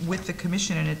recommendations with the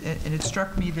commission. And it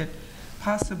struck me that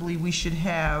possibly we should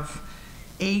have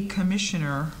a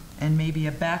commissioner and maybe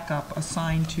a backup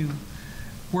assigned to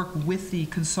work with the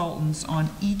consultants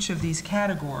on each of these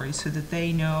categories so that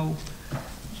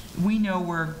we know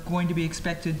we're going to be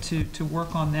expected to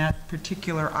work on that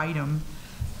particular item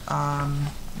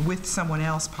with someone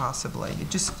else possibly. It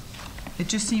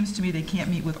just seems to me they can't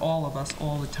meet with all of us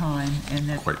all the time, and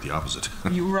that Quite the opposite.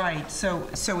 you're right. So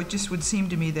it just would seem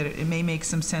to me that it may make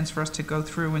some sense for us to go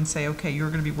through and say, okay, you're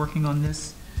going to be working on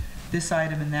this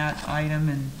item and that item,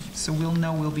 and so we'll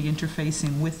know we'll be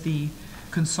interfacing with the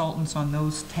consultants on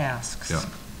those tasks.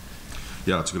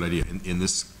 Yeah, it's a good idea. In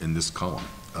this column,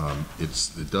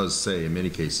 it does say in many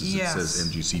cases, Yes. it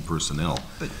says MGC personnel,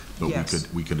 But but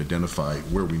we could identify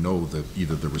where we know that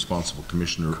either the responsible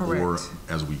commissioner or Correct.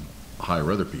 as we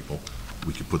hire other people,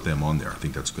 we could put them on there. I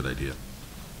think that's a good idea.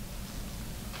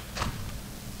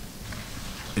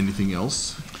 Anything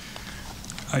else?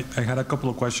 I had a couple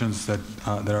of questions that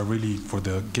are really for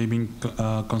the gaming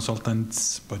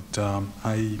consultants, but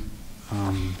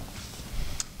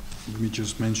let me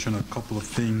just mention a couple of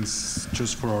things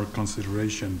just for our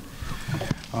consideration.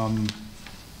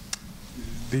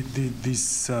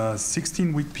 This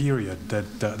 16-week period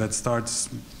that starts,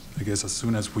 I guess, as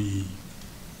soon as we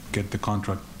get the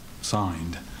contract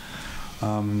signed,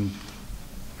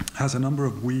 has a number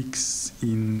of weeks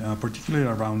in, particularly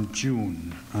around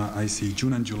June. I see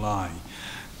June and July,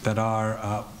 that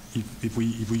are, if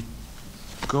we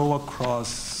go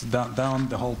across down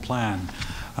the whole plan,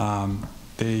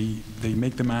 they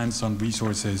make demands on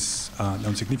resources,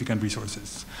 on significant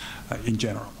resources in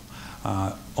general,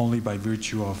 only by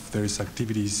virtue of there's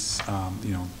activities,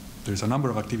 there's a number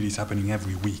of activities happening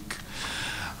every week.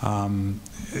 And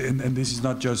this is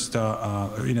not just,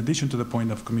 in addition to the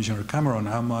point of Commissioner Cameron,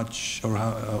 how much or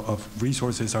how of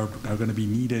resources are going to be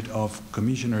needed of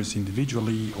commissioners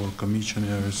individually or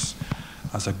commissioners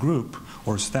as a group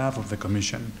or staff of the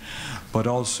commission. But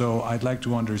also, I'd like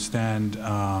to understand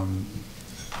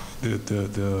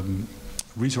the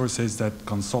resources that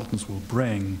consultants will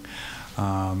bring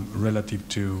relative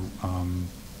to,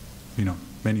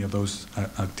 many of those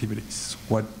activities.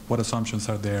 What assumptions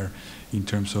are there in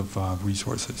terms of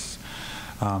resources?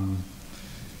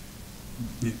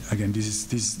 Again,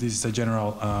 this is a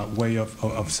general way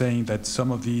of saying that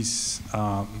some of these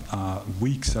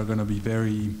weeks are going to be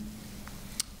very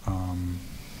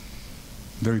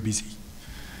very busy,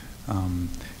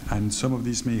 and some of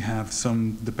these may have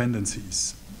some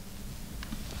dependencies.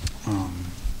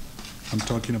 I'm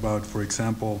talking about, for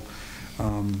example,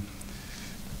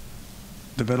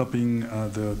 developing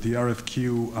the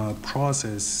RFQ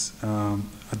process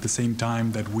at the same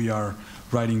time that we are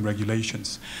writing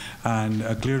regulations. And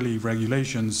clearly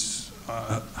regulations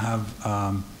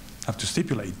have to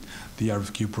stipulate the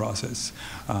RFQ process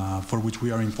for which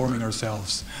we are informing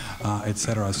ourselves, et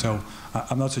cetera. So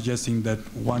I'm not suggesting that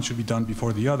one should be done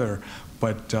before the other,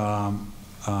 but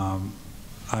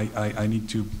I need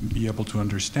to be able to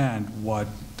understand what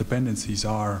dependencies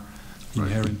are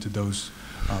inherent to those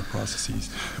processes.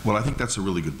 Well, I think that's a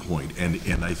really good point,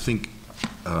 and I think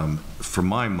for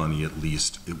my money at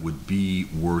least, it would be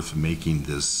worth making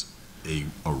this a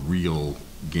real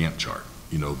Gantt chart,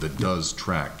 that does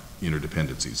track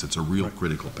interdependencies. It's a real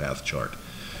critical path chart,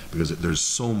 because there's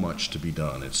so much to be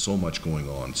done. It's so much going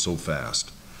on so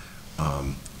fast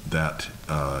that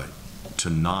to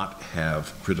not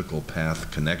have critical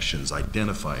path connections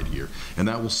identified here, and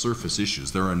that will surface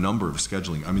issues. There are a number of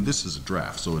scheduling. I mean, this is a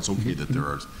draft, so it's okay that there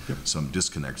are some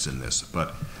disconnects in this,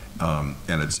 but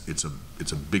and it's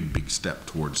a big step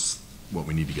towards what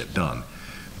we need to get done.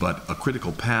 But a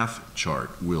critical path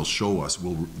chart will show us,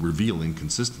 will reveal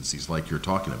inconsistencies like you're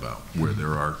talking about, where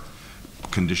there are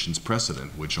conditions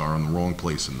precedent, which are in the wrong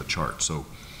place in the chart. So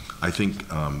I think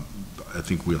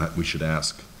we should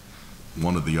ask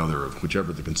one or the other of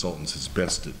whichever the consultants is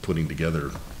best at putting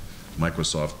together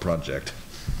Microsoft project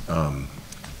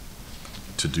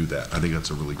to do that. I think that's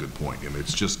a really good point. I mean,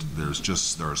 it's just,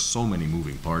 there are so many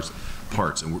moving parts,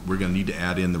 and we're going to need to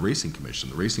add in the Racing Commission.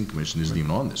 The Racing Commission isn't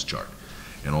even on this chart,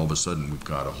 and all of a sudden we've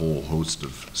got a whole host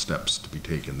of steps to be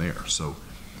taken there. So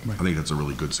I think that's a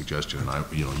really good suggestion, and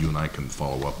you and I can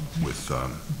follow up with the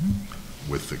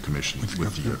commission,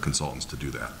 with the consultants to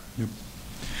do that. Yep.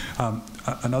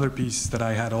 Another piece that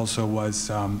I had also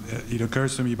was, it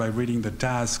occurs to me by reading the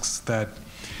tasks that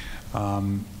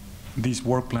this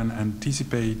work plan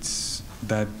anticipates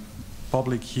that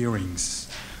public hearings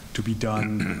to be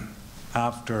done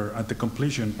after the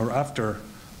completion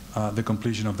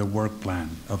of the work plan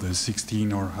of the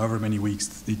 16 or however many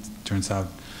weeks it turns out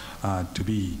to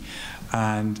be.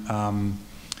 And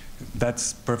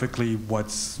that's perfectly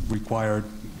what's required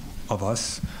of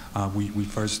us. We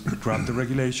first draft the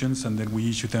regulations, and then we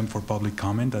issue them for public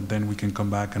comment, and then we can come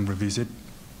back and revisit,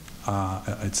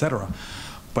 etc.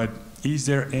 But is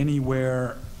there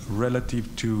anywhere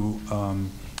relative to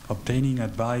obtaining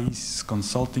advice,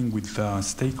 consulting with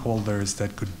stakeholders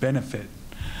that could benefit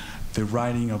the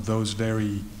writing of those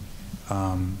very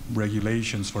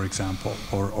regulations, for example,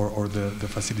 or the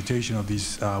facilitation of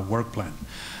this work plan?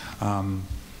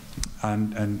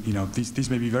 And you know, this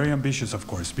may be very ambitious, of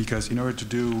course, because in order to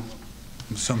do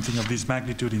something of this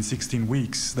magnitude in 16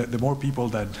 weeks, the more people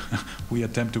that we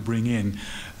attempt to bring in,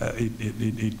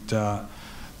 the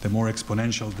more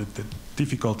exponential the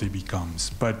difficulty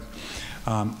becomes. But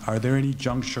are there any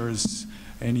junctures,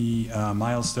 any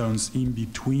milestones in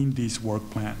between this work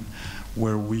plan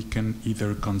where we can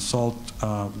either consult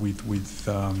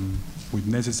with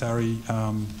necessary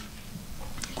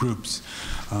groups?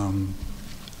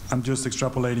 I'm just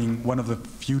extrapolating. One of the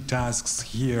few tasks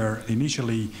here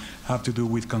initially have to do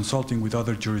with consulting with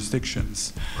other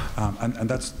jurisdictions, and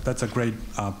that's a great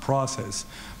process.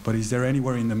 But is there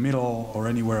anywhere in the middle or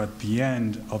anywhere at the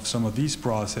end of some of these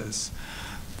process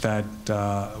that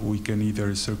we can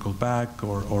either circle back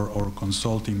or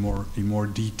consult in more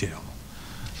detail?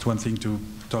 It's one thing to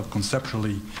talk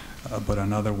conceptually, but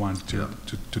another one to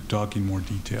talk in more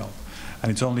detail.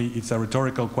 And it's a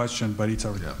rhetorical question, but it's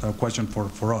a question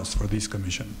for us, for this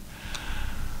commission.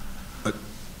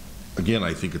 Again,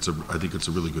 I think it's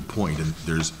a really good point, and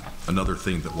there's another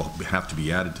thing that will have to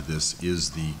be added to this is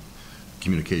the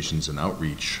communications and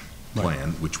outreach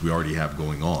plan, which we already have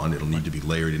going on. It'll need to be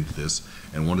layered into this,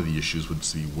 and one of the issues would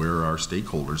be where are our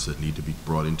stakeholders that need to be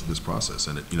brought into this process.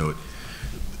 And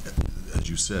as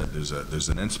you said, there's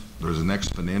an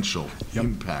exponential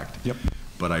impact. Yep.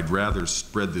 But I'd rather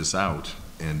spread this out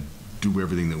and do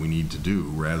everything that we need to do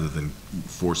rather than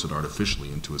force it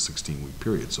artificially into a 16-week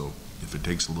period. So if it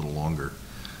takes a little longer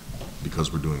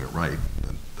because we're doing it right,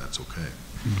 then that's okay.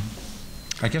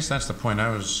 I guess that's the point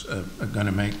I was going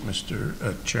to make, Mr.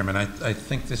 Chairman. I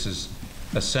think this is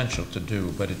essential to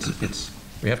do, but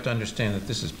we have to understand that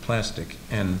this is plastic,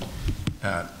 and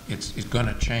it's going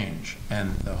to change.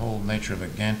 And the whole nature of a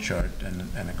Gantt chart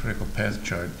and a critical path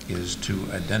chart is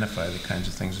to identify the kinds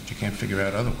of things that you can't figure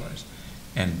out otherwise.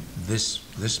 And this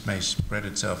may spread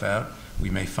itself out. We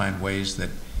may find ways to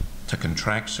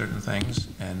contract certain things,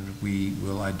 and we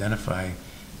will identify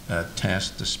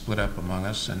tasks to split up among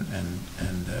us and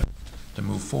to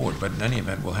move forward. But in any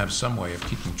event, we'll have some way of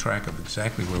keeping track of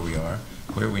exactly where we are,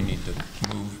 where we need to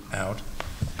move out,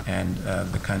 and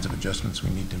the kinds of adjustments we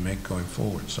need to make going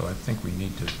forward. So I think we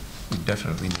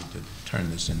definitely need to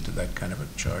turn this into that kind of a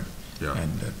chart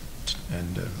and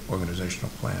organizational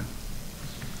plan.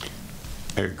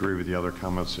 I agree with the other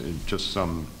comments. Just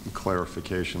some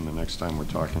clarification the next time we're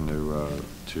talking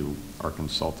to our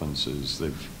consultants is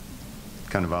they've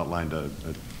kind of outlined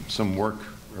some work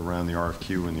around the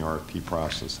RFQ and the RFP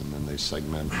process, and then they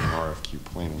segment the RFQ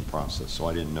planning process. So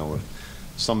I didn't know if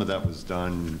some of that was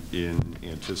done in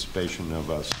anticipation of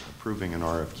us approving an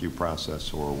RFQ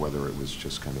process or whether it was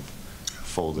just kind of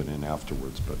folded in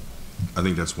afterwards. But I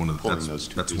think that's one of the many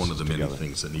together.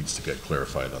 things that needs to get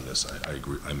clarified on this. I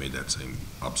agree. I made that same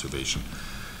observation.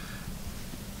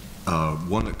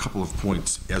 A couple of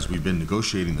points as we've been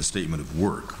negotiating the statement of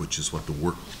work, which is what the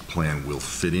work plan will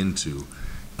fit into.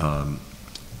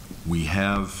 We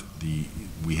have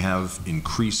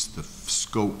increased the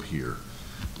scope here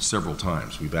several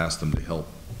times. We've asked them to help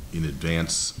in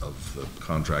advance of the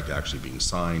contract actually being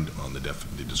signed on the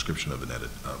description of an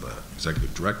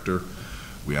executive director.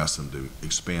 We asked them to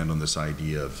expand on this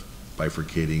idea of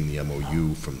bifurcating the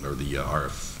MOU the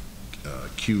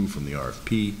RFQ from the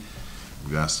RFP.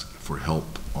 We've asked for help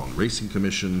on Racing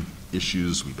Commission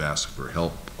issues. We've asked for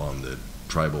help on the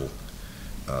tribal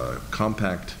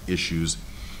compact issues,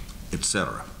 et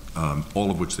cetera. All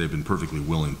of which they've been perfectly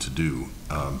willing to do,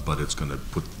 but it's going to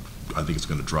put, I think it's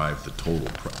going to drive the total.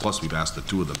 Plus, we've asked the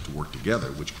two of them to work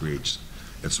together, which creates,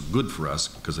 it's good for us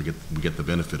because we get the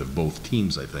benefit of both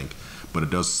teams, I think, but it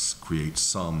does create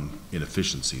some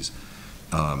inefficiencies.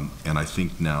 And I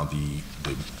think now we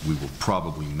will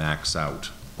probably max out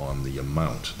on the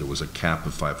amount. There was a cap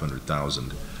of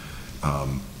 500,000.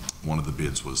 One of the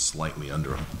bids was slightly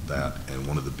under that, and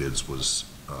one of the bids was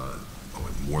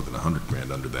more than 100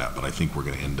 grand under that, but I think we're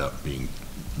going to end up being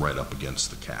right up against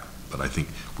the cap. But I think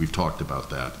we've talked about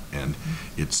that, and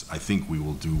I think we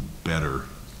will do better.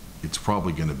 It's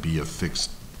probably going to be a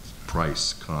fixed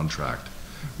price contract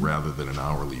rather than an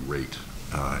hourly rate,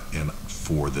 and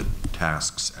for the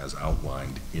tasks as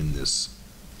outlined in this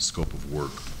scope of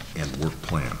work and work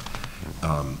plan.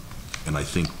 And I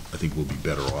think we'll be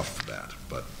better off for that,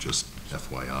 but just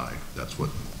FYI, that's what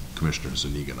Commissioner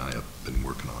Zuniga and I have been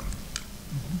working on.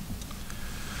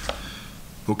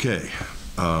 Okay,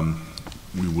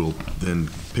 we will then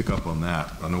pick up on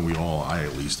that. I know I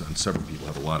at least, and several people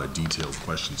have a lot of detailed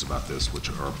questions about this, which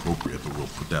are appropriate, but we'll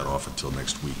put that off until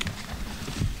next week.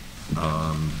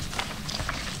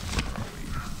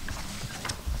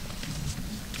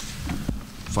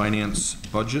 Finance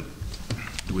budget.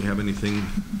 Do we have anything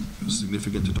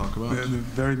significant to talk about?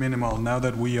 Very minimal. Now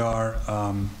that we are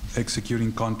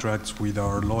executing contracts with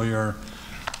our lawyer,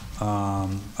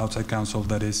 outside counsel,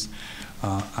 that is,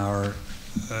 our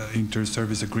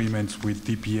inter-service agreements with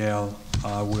DPL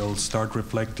will start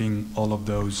reflecting all of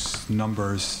those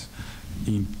numbers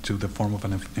into the form of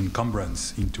an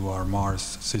encumbrance into our MARS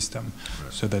system,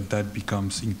 right, so that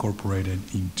becomes incorporated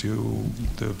into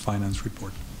the finance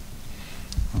report.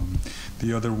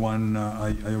 The other one,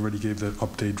 I already gave the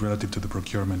update relative to the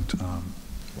procurement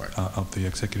right, of the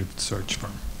executive search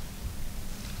firm.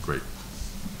 Great.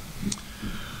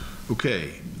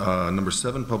 Okay, number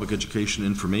 7, public education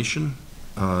information.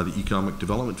 The Economic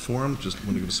Development Forum, just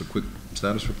want to give us a quick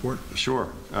status report? Sure.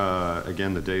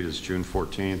 Again, the date is June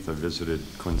 14th. I visited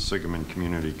Quinsigamond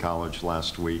Community College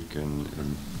last week and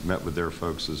met with their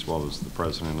folks as well as the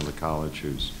president of the college,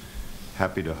 who's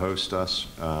happy to host us.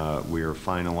 We are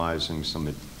finalizing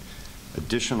some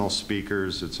additional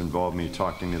speakers. It's involved me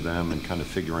talking to them and kind of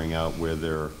figuring out where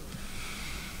they're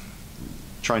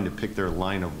trying to pick their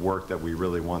line of work that we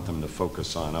really want them to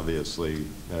focus on. Obviously,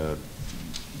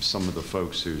 some of the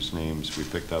folks whose names we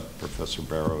picked up, Professor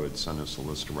Barrow had sent us a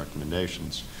list of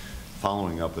recommendations,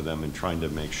 following up with them and trying to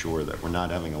make sure that we're not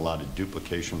having a lot of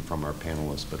duplication from our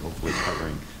panelists, but hopefully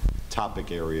covering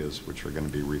topic areas which are going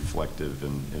to be reflective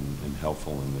and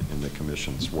helpful in the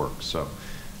commission's work. So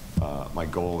my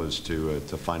goal is to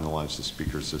finalize the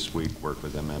speakers this week, work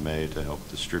with MMA to help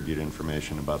distribute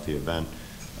information about the event,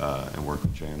 and work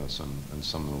with Janice on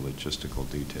some of the logistical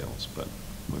details. But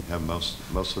we have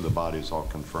most of the bodies all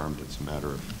confirmed. It's a matter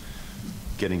of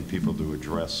getting people to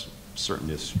address certain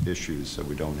issues so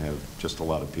we don't have just a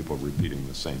lot of people repeating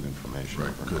the same information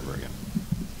over and over again.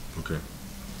 Okay.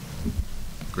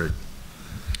 Great.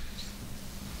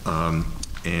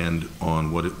 And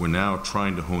on we're now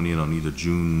trying to hone in on either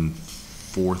June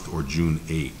 4th or June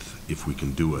 8th, if we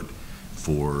can do it,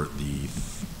 for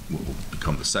what will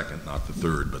become the second, not the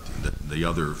third, but the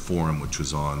other forum, which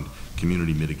was on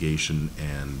community mitigation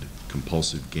and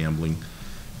compulsive gambling.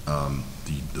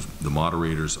 The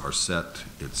moderators are set.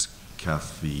 It's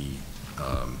Kathy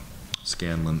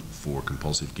Scanlon for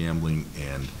compulsive gambling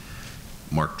and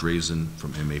Mark Drazen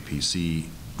from MAPC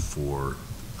for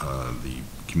the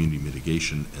community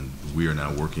mitigation, and we are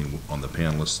now working on the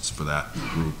panelists for that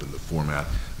group and the format.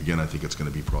 Again, I think it's going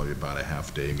to be probably about a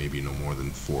half day, maybe no more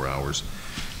than 4 hours.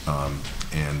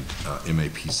 And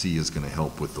MAPC is going to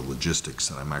help with the logistics,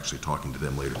 and I'm actually talking to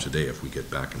them later today if we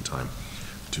get back in time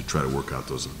to try to work out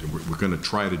those. We're going to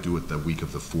try to do it the week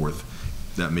of the 4th.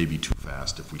 That may be too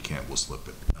fast. If we can't, we'll slip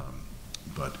it.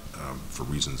 But for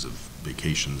reasons of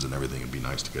vacations and everything, it'd be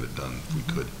nice to get it done if we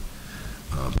could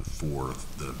before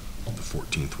the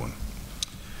 14th one.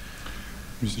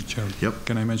 Mr. Chair, yep.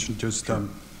 Can I mention just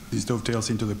this dovetails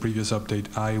into the previous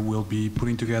update. I will be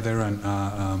putting together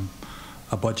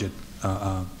a budget,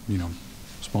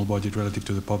 small budget relative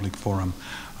to the public forum.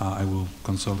 I will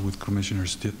consult with Commissioner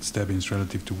Stebbins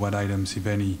relative to what items, if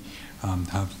any,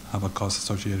 have a cost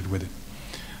associated with it,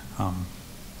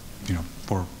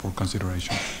 for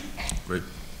consideration. Great.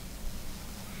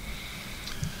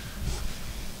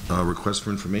 Request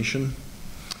for information?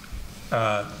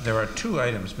 There are 2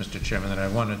 items, Mr. Chairman, that I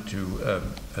wanted to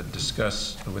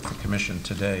discuss with the Commission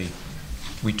today.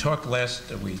 We talked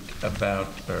last week about,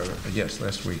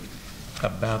 last week,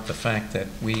 about the fact that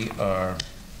we are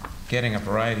getting a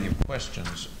variety of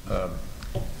questions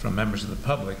from members of the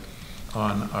public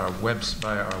on our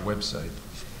via our website,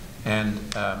 and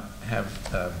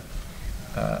have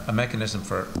a mechanism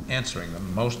for answering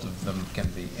them. Most of them can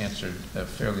be answered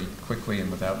fairly quickly and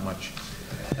without much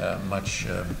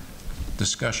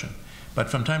discussion. But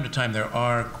from time to time, there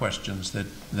are questions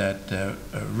that are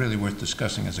really worth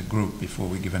discussing as a group before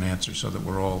we give an answer, so that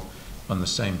we're all on the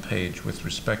same page with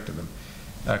respect to them.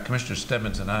 Commissioner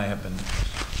Stebbins and I have been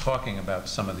talking about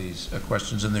some of these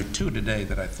questions, and there are two today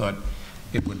that I thought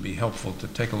it would be helpful to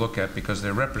take a look at, because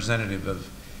they're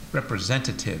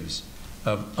representatives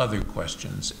of other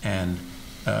questions, and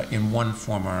in one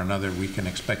form or another we can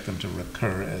expect them to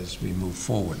recur as we move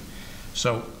forward.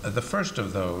 So the first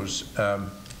of those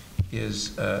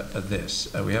is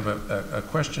this. We have a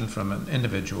question from an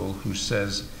individual who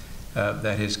says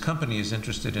that his company is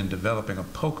interested in developing a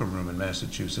poker room in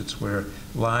Massachusetts where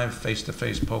live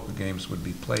face-to-face poker games would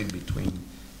be played between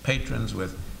patrons,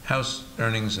 with house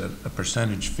earnings a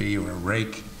percentage fee or a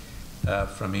rake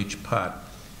from each pot.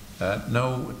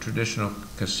 No traditional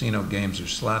casino games or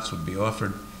slots would be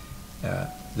offered.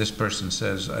 This person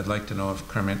says, I'd like to know if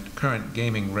current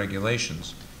gaming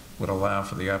regulations would allow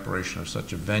for the operation of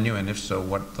such a venue, and if so,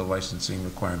 what the licensing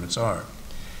requirements are.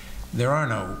 There are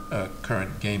no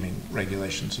current gaming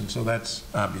regulations, and so that's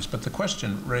obvious. But the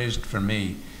question raised for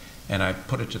me, and I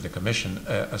put it to the Commission,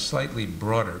 a slightly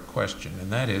broader question,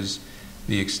 and that is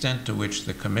the extent to which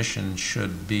the Commission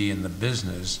should be in the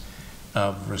business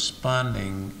of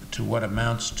responding to what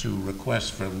amounts to requests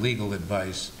for legal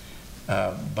advice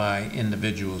by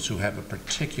individuals who have a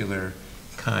particular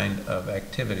kind of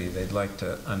activity they'd like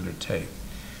to undertake.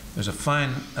 There's a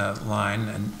fine line,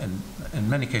 and in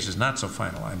many cases not so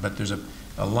fine a line, but there's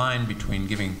a line between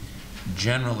giving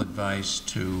general advice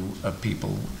to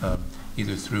people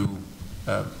either through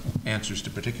answers to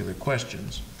particular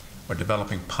questions, or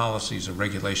developing policies or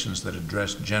regulations that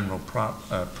address general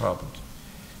problems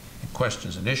and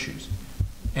questions and issues,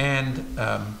 and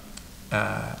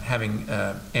having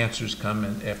answers come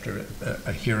in after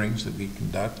hearings that we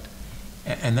conduct,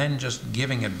 and then just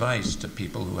giving advice to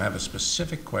people who have a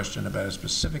specific question about a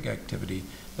specific activity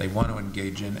they want to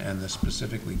engage in and the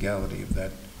specific legality of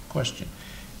that question.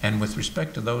 And with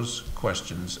respect to those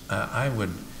questions, I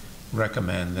would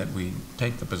recommend that we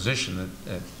take the position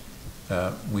that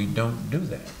we don't do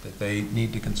that they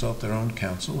need to consult their own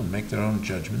counsel and make their own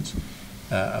judgments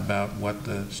about what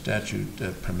the statute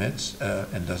permits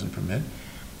and doesn't permit,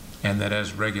 and that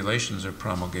as regulations are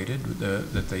promulgated,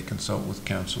 that they consult with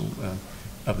counsel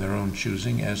of their own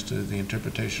choosing as to the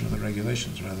interpretation of the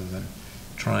regulations, rather than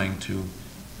trying to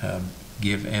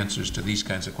give answers to these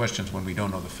kinds of questions when we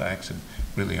don't know the facts and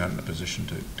really aren't in a position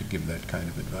to give that kind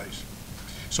of advice.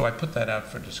 So I put that out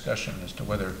for discussion as to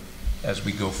whether, as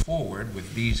we go forward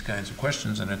with these kinds of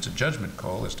questions, and it's a judgment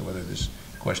call as to whether this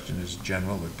question is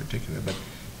general or particular, but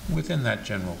within that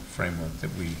general framework,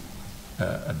 that we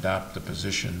adopt the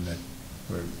position that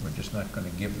we're just not going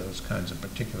to give those kinds of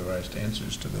particularized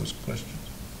answers to those questions.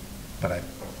 But I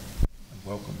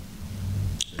welcome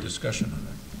discussion on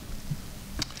that.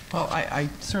 Well, I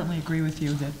certainly agree with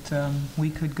you that we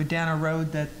could go down a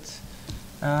road that,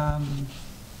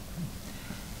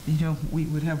 we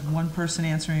would have one person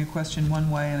answering a question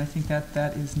one way, and I think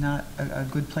that is not a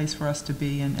good place for us to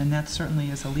be, and that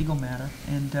certainly is a legal matter.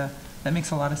 And that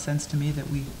makes a lot of sense to me that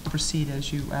we proceed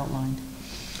as you outlined.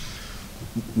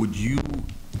 Would you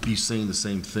be saying the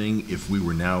same thing if we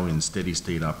were now in steady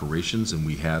state operations and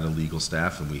we had a legal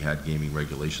staff and we had gaming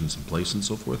regulations in place and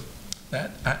so forth?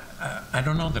 That I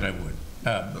don't know that I would,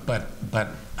 but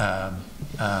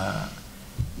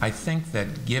I think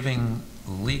that giving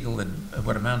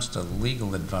what amounts to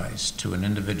legal advice to an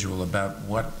individual about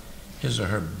what his or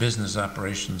her business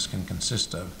operations can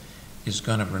consist of is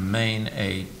going to remain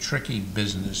a tricky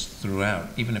business throughout,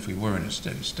 even if we were in a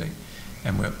steady state.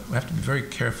 And we have to be very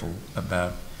careful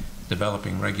about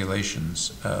developing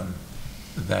regulations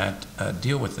that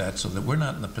deal with that, so that we're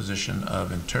not in the position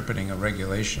of interpreting a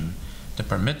regulation to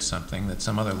permit something that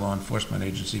some other law enforcement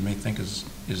agency may think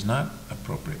is not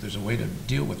appropriate. There's a way to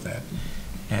deal with that.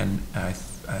 And I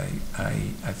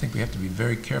think we have to be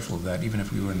very careful of that, even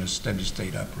if we were in a steady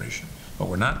state operation. But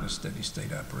we're not in a steady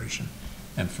state operation.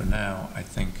 And for now, I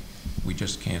think we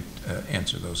just can't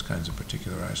answer those kinds of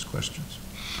particularized questions.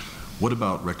 What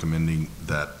about recommending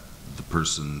that the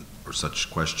person or such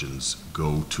questions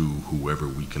go to whoever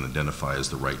we can identify as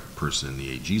the right person in the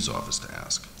AG's office to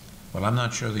ask? Well, I'm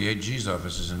not sure the AG's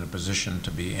office is in a position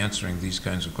to be answering these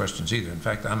kinds of questions either. In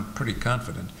fact, I'm pretty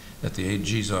confident that the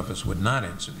AG's office would not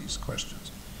answer these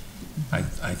questions. I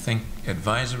think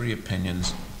advisory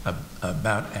opinions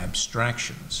about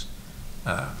abstractions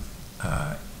are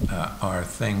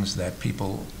things that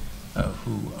people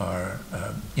who are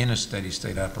in a steady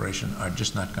state operation are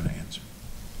just not going to answer.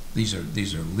 These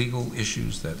are legal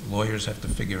issues that lawyers have to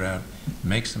figure out,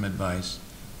 make some advice,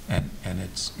 and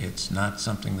it's not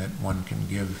something that one can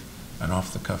give an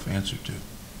off-the-cuff answer to.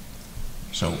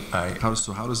 So how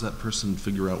does that person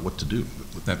figure out what to do?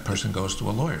 That person goes to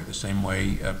a lawyer, the same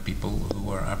way people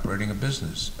who are operating a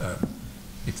business,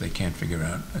 if they can't figure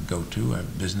out, go to a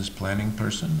business planning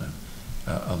person,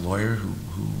 a lawyer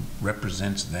who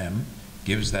represents them,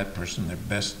 gives that person their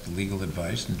best legal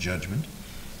advice and judgment,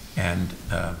 and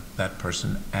that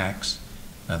person acts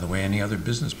the way any other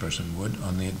business person would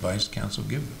on the advice counsel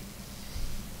gives them.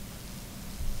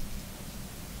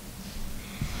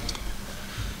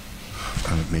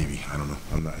 Maybe, I don't know.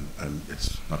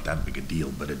 It's not that big a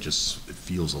deal, but it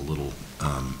feels a little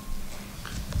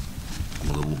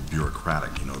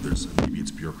bureaucratic. You know, maybe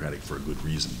it's bureaucratic for a good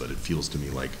reason, but it feels to me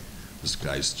like this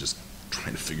guy's just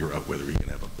trying to figure out whether he can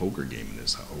have a poker game in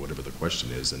his house or whatever the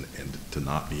question is, and to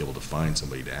not be able to find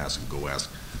somebody to ask and go ask,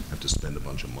 have to spend a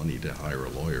bunch of money to hire a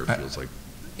lawyer. It feels like.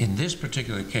 In this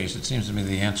particular case, it seems to me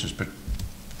the answer is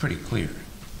pretty clear.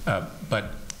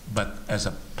 But as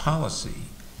a policy,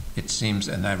 it seems,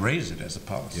 and I raise it as a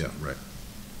policy. Yeah, right.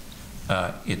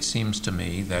 It seems to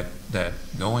me that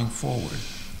going forward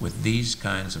with these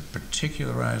kinds of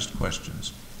particularized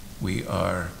questions, we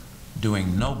are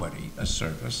doing nobody a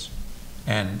service,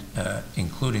 and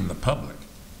including the public,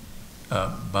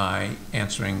 by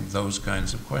answering those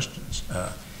kinds of questions.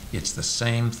 It's the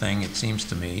same thing, it seems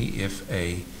to me, if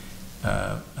a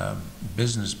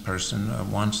business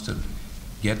person wants to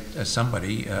get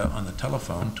somebody on the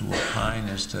telephone to opine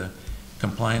as to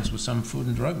compliance with some food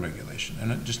and drug regulation,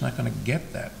 and they're just not going to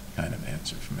get that kind of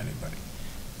answer from anybody.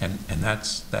 And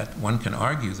that one can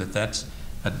argue that that's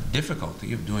a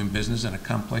difficulty of doing business in a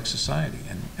complex society,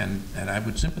 and I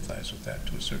would sympathize with that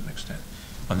to a certain extent.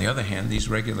 On the other hand, these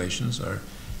regulations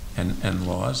and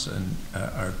laws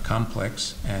are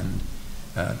complex, and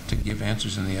to give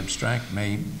answers in the abstract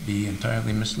may be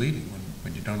entirely misleading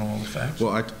when you don't know all the facts.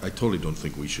 Well, I totally don't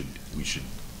think we should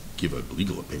give a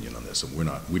legal opinion on this, and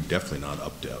we're definitely not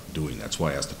up to doing that. That's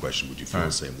why I asked the question, would you feel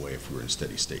the same way if we were in a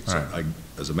steady state? So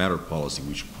as a matter of policy,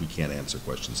 we can't answer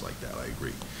questions like that, I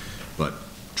agree. But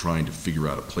trying to figure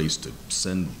out a place to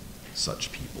send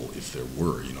such people, if there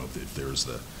were, you know, if there's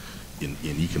in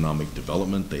economic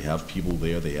development, they have people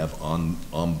there, they have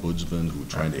ombudsmen who are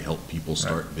trying to help people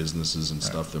start businesses and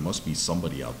stuff. There must be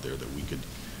somebody out there that we could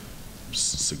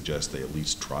suggest they at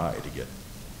least try to get.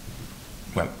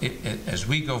 Well, as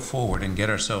we go forward and get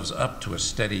ourselves up to a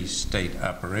steady state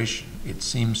operation, it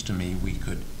seems to me we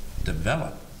could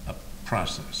develop a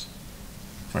process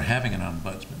for having an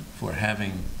ombudsman, for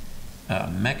having a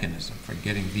mechanism for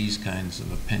getting these kinds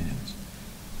of opinions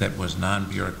that was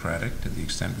non-bureaucratic to the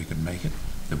extent we could make it,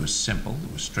 that was simple,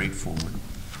 that was straightforward.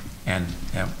 And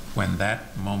when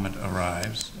that moment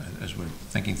arrives, as we're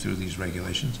thinking through these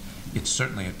regulations, it's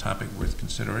certainly a topic worth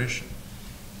consideration.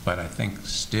 But I think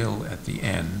still at the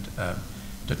end,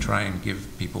 to try and give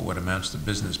people what amounts to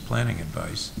business planning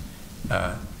advice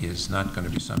is not going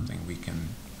to be something we can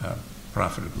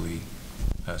profitably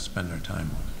spend our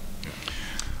time on.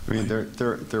 I mean,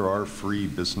 there are free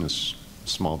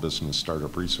small business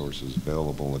startup resources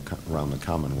available around the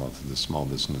Commonwealth of the small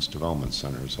business development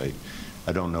centers.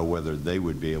 I don't know whether they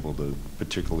would be able to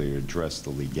particularly address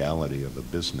the legality of a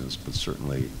business, but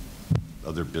certainly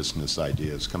other business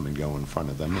ideas come and go in front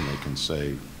of them, and they can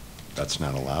say that's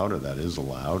not allowed or that is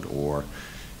allowed. Or,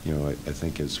 you know, I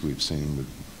think as we've seen with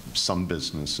some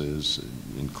businesses,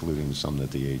 including some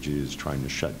that the AG is trying to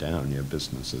shut down, you have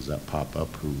businesses that pop up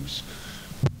whose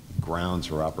grounds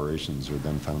or operations are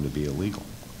then found to be illegal.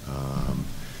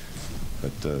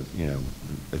 You know,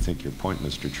 I think your point,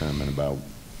 Mr. Chairman, about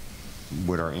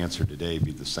would our answer today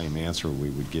be the same answer we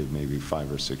would give maybe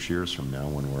 5 or 6 years from now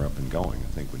when we're up and going,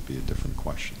 I think would be a different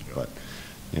question. But,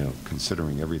 you know,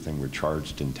 considering everything we're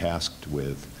charged and tasked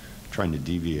with, trying to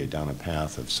deviate down a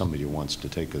path of somebody who wants to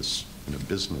take us in a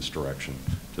business direction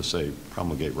to say,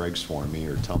 promulgate regs for me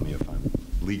or tell me if I'm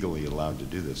legally allowed to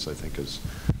do this, I think is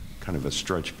kind of a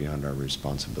stretch beyond our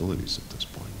responsibilities at this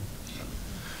point.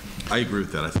 I agree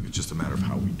with that. I think it's just a matter of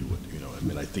how we do it. You know, I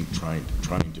mean, I think trying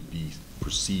to be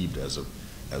perceived as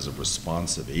a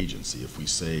responsive agency. If we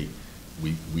say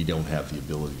we don't have the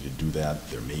ability to do that.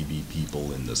 There may be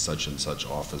people in the such and such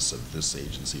office of this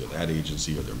agency or that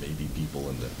agency, or there may be people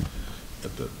in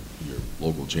your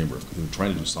local chamber. We're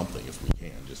trying to do something if we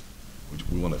can. Just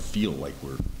we want to feel like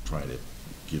we're trying to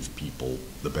give people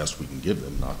the best we can give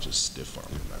them, not just stiff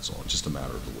arm them. That's all. It's just a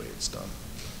matter of the way it's done.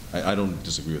 I don't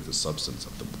disagree with the substance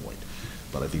of the point,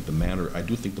 but I think the manner. I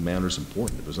do think the manner is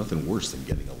important. There's nothing worse than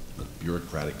getting a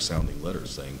bureaucratic sounding letter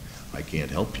saying I can't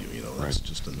help you. You know, that's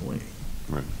just annoying.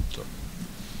 Right. So.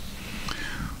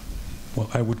 Well,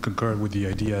 I would concur with the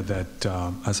idea that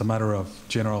as a matter of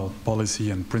general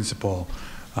policy and principle,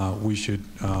 we should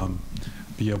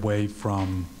be away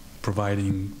from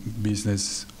providing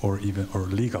business or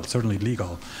legal, certainly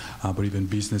legal, but even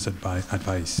business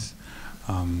advice.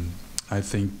 I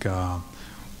think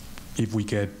if we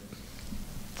get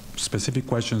specific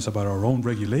questions about our own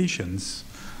regulations,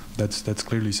 that's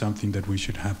clearly something that we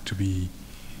should have to be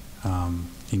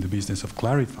in the business of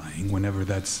clarifying whenever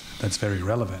that's very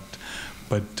relevant.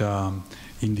 But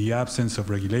in the absence of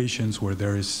regulations where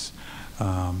there is,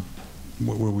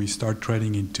 where we start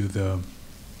treading into the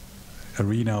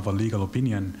arena of a legal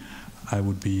opinion, I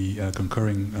would be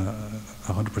concurring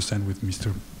 100% with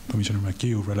Mr. Commissioner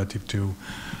McHugh relative to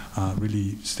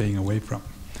really staying away from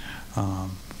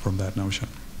that notion.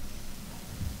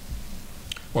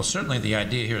 Well, certainly the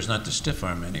idea here is not to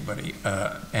stiff-arm anybody,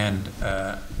 and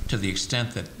to the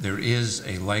extent that there is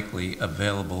a likely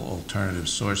available alternative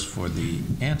source for the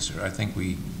answer, I think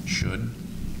we should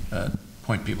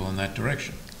point people in that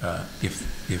direction. If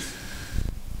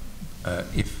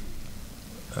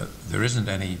there isn't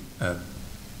any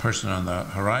person on the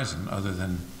horizon other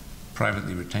than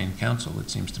privately retained counsel, it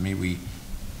seems to me we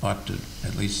ought to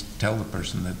at least tell the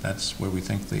person that that's where we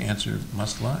think the answer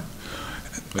must lie.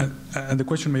 And the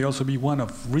question may also be one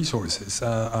of resources.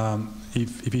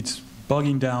 If it's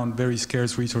bogging down very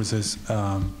scarce resources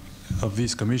of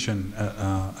this commission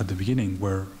at the beginning,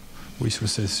 where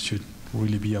resources should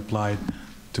really be applied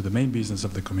to the main business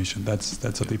of the commission, that's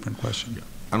a different question. Yeah.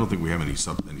 I don't think we have any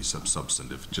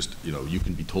substantive. Just, you know, you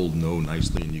can be told no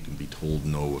nicely and you can be told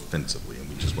no offensively, and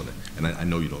we just want to. And I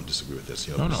know you don't disagree with this.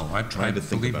 You know, No, I try to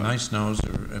believe nice no's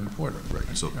are important. Right.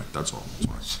 So that's all. That's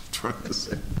what I was trying to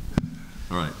say.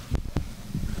 All right.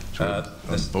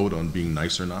 Vote on being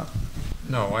nice or not?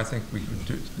 No, I think we can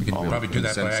probably do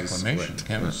that by acclamation. Right.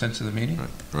 Can't we? Sense of the meeting?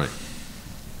 Right.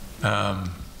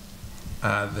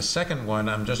 The second one,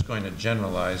 I'm just going to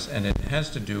generalize, and it has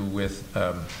to do with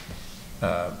a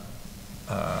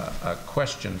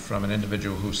question from an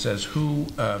individual who says, who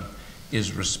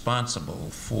is responsible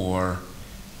for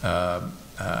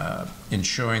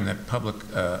ensuring that public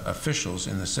officials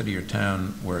in the city or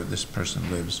town where this person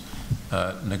lives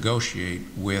negotiate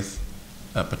with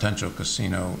potential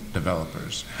casino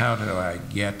developers? How do I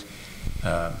get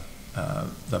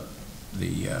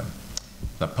the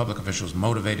public officials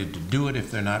motivated to do it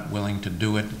if they're not willing to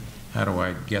do it? How do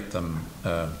I get them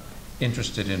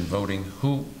interested in voting?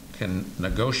 Who can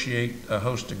negotiate a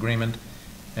host agreement?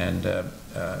 And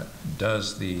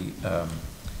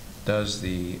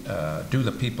do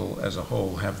the people as a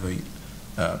whole have the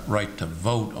right to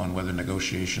vote on whether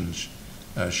negotiations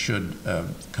should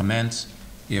commence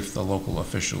if the local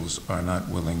officials are not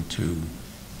willing to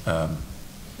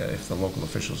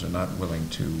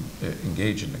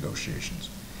engage in negotiations?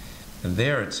 And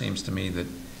there it seems to me that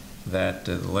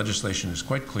the legislation is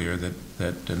quite clear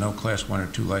that no Class 1 or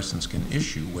 2 license can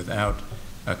issue without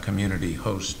a community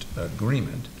host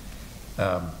agreement,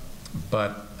 and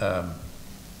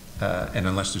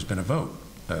unless there's been a vote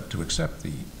to accept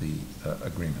the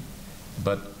agreement.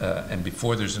 But and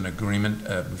before there's an agreement,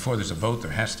 before there's a vote,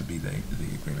 there has to be the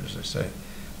agreement, as I say.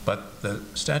 But the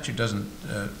statute doesn't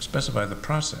specify the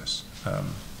process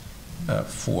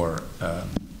for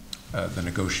the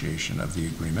negotiation of the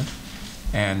agreement,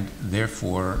 and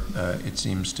therefore it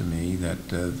seems to me that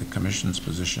the Commission's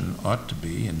position ought to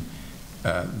be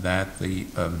that the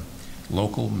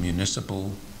local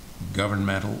municipal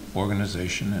governmental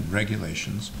organization and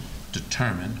regulations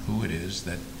determine who it is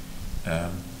that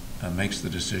makes the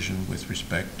decision with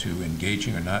respect to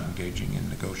engaging or not engaging in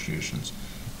negotiations.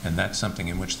 And that's something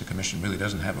in which the Commission really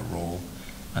doesn't have a role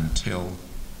until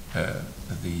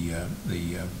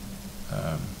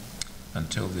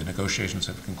until the negotiations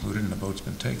have concluded and the vote's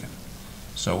been taken.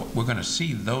 So we're going to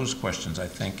see those questions, I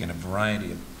think, in a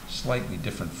variety of slightly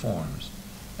different forms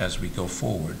as we go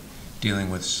forward, dealing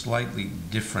with slightly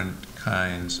different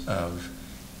kinds of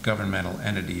governmental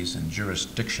entities and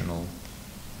jurisdictional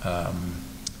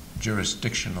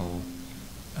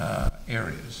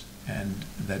areas, and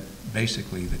that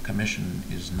basically the Commission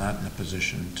is not in a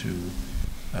position to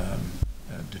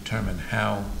determine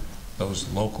how those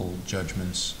local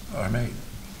judgments are made.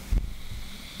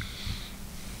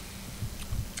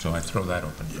 So I throw that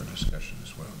open for discussion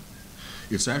as well.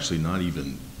 It's actually not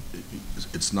even,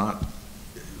 it's not,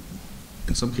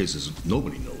 in some cases,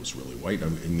 nobody knows really, right? I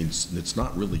mean, it's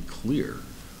not really clear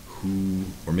who,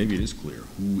 or maybe it is clear,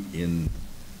 who in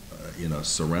a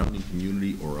surrounding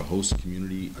community or a host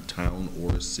community, a town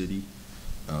or a city,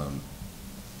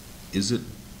 is it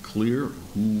clear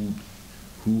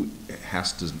who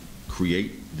has to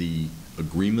create the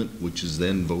agreement which is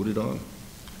then voted on?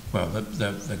 Well,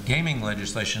 the gaming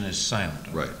legislation is silent.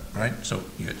 Right. Right? So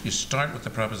you start with the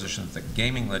proposition that the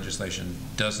gaming legislation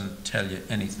doesn't tell you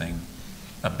anything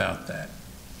about that,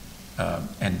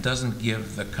 and doesn't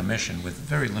give the commission, with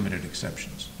very limited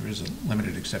exceptions. There is a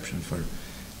limited exception for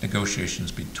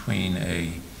negotiations between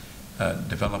a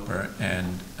developer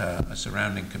and a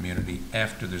surrounding community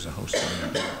after there's a host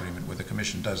community agreement, where the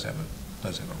commission does have a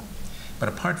role. But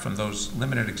apart from those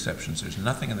limited exceptions, there's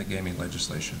nothing in the gaming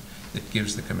legislation that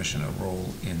gives the commission a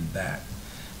role in that.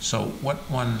 So what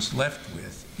one's left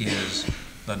with is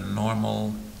the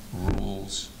normal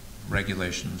rules,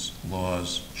 regulations,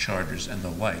 laws, charters, and the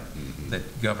like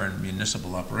that govern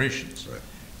municipal operations. Right.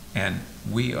 And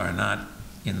we are not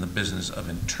in the business of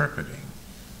interpreting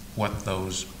what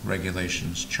those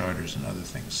regulations, charters, and other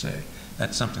things say.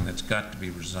 That's something that's got to be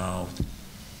resolved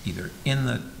either in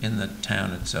the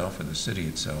town itself or the city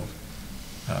itself,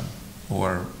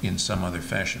 or in some other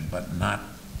fashion, but not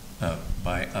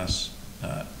by us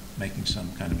making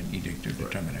some kind of an edict or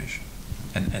determination.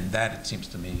 And that, it seems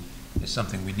to me, is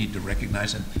something we need to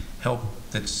recognize and help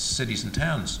that cities and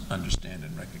towns understand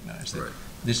and recognize that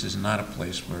this is not a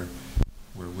place where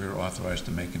we're authorized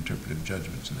to make interpretive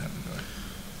judgments in that regard.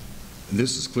 And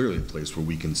this is clearly a place where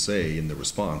we can say, in the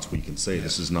response, we can say,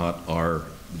 this is not our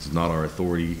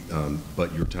authority,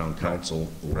 but your town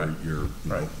council or your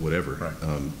whatever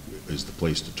is the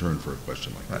place to turn for a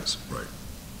question like this. Right.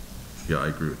 Yeah, I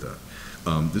agree with that.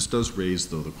 This does raise,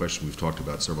 though, the question we've talked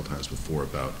about several times before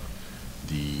about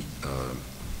the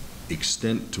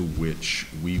extent to which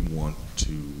we want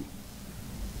to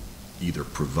either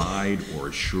provide or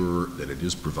assure that it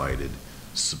is provided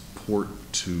support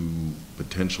to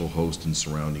potential host and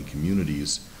surrounding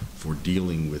communities for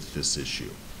dealing with this issue.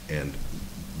 And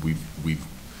we've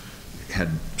had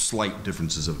slight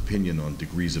differences of opinion on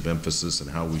degrees of emphasis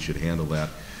and how we should handle that,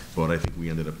 but I think we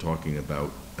ended up talking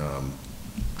about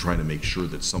trying to make sure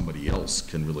that somebody else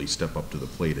can really step up to the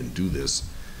plate and do this,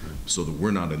 so that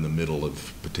we're not in the middle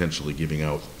of potentially giving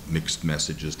out mixed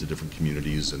messages to different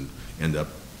communities and end up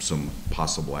some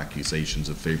possible accusations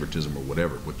of favoritism or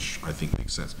whatever, which I think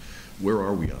makes sense. Where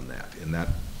are we on that? And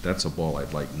that's a ball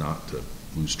I'd like not to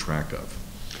lose track of.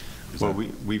 Well,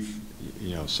 we've,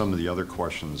 you know, some of the other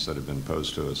questions that have been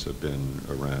posed to us have been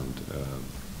around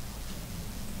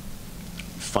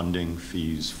funding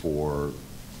fees for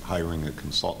hiring a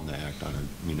consultant to act on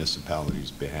a municipality's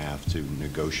behalf to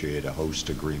negotiate a host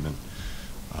agreement.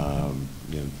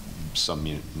 You know, some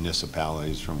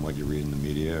municipalities, from what you read in the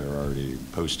media, are already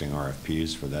posting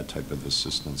RFPs for that type of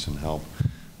assistance and help.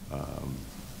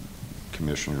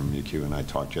 Commissioner McHugh and I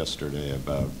talked yesterday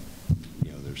about,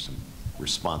 you know, there's some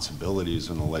responsibilities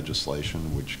in the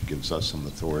legislation which gives us some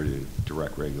authority to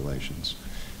direct regulations,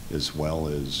 as well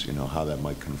as, you know, how that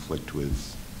might conflict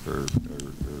with or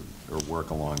work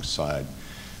alongside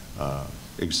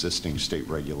existing state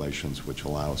regulations which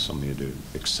allow somebody to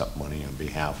accept money on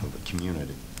behalf of a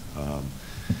community.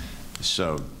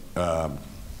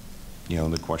 You know,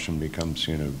 the question becomes,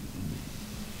 you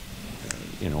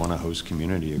know, on a host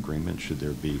community agreement, should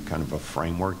there be kind of a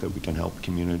framework that we can help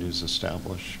communities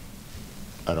establish?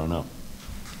 I don't know.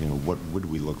 You know, what would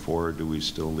we look for? Or do we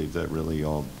still leave that really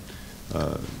all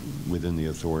within the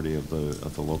authority of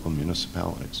the local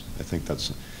municipalities? I think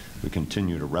that's, we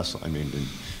continue to wrestle. I mean,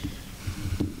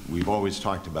 we've always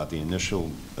talked about the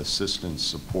initial assistance,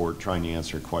 support, trying to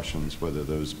answer questions, whether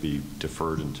those be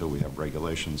deferred until we have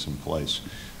regulations in place,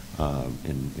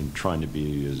 and trying to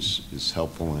be as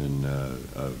helpful and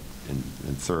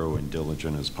thorough and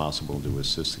diligent as possible to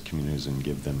assist the communities and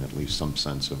give them at least some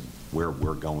sense of where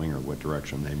we're going or what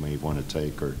direction they may want to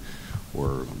take, or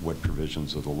what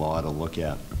provisions of the law to look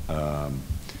at. But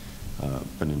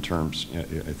in terms,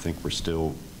 I think we're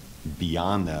still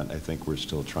beyond that. I think we're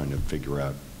still trying to figure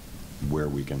out where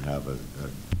we can have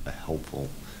a helpful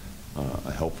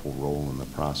role in the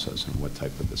process and what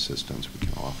type of assistance we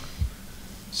can offer.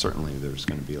 Certainly, there's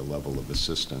going to be a level of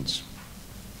assistance,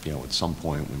 you know, at some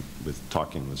point with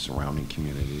talking with surrounding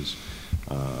communities.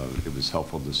 It was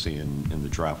helpful to see in the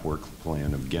draft work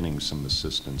plan of getting some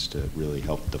assistance to really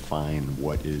help define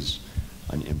what is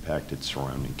an impacted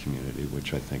surrounding community,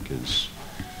 which I think is,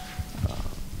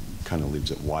 kind of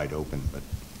leaves it wide open, but,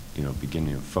 you know,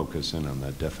 beginning to focus in on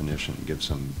that definition, give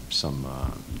some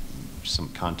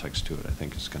context to it, I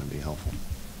think is going to be helpful.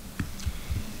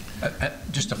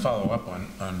 Just to follow up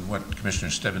on what Commissioner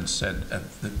Stebbins said,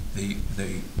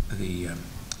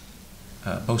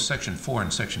 both Section 4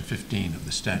 and Section 15 of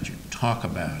the statute talk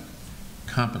about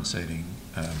compensating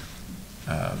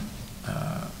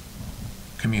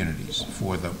communities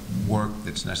for the work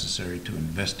that's necessary to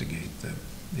investigate the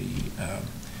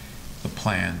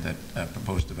plan that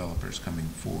proposed developers coming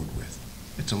forward with.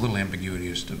 It's a little ambiguity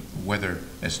as to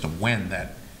when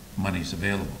that money's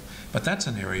available. But that's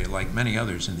an area, like many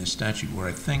others in this statute, where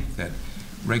I think that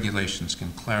regulations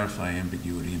can clarify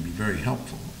ambiguity and be very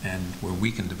helpful, and where we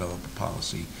can develop a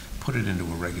policy, put it into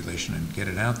a regulation, and get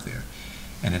it out there.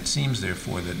 And it seems,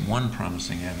 therefore, that one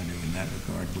promising avenue in that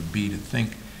regard would be to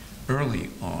think early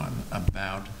on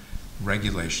about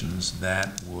regulations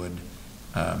that would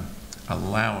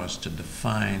allow us to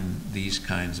define these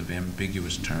kinds of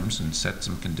ambiguous terms and set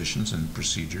some conditions and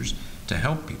procedures to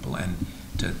help people, and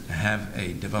to have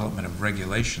a development of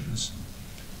regulations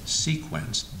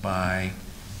sequenced by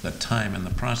the time and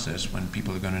the process when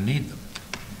people are going to need them.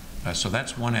 So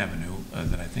that's one avenue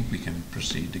that I think we can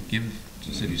proceed to give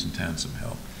cities and towns some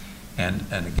help. And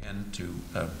again, to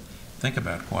think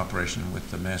about cooperation with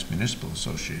the Mass Municipal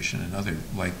Association and other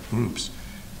like groups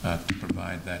to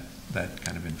provide that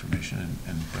kind of information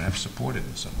and perhaps support it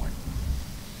in some way.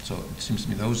 So it seems to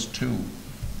me those two,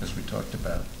 as we talked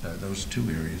about, those two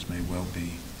areas may well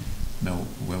be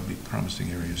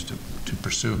promising areas to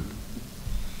pursue.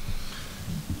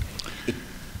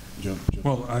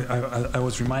 Well, I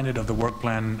was reminded of the work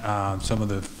plan, some of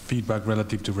the feedback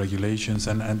relative to regulations,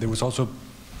 and there was also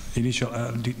initial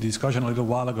discussion a little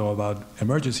while ago about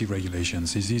emergency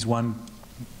regulations. Is this one?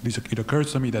 It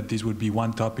occurs to me that this would be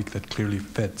one topic that clearly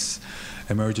fits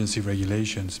emergency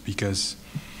regulations, because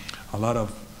a lot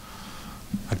of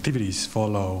activities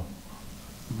follow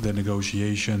the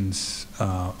negotiations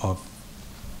of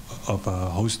a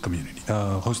host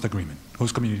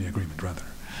community agreement rather.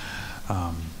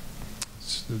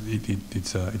 So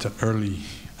it's an early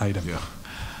item. Yeah.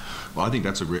 Well, I think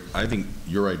that's I think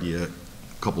your idea,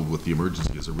 coupled with the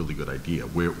emergency, is a really good idea.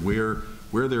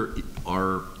 Where there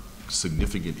are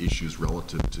significant issues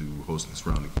relative to host and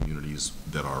surrounding communities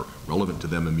that are relevant to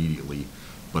them immediately,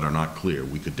 but are not clear,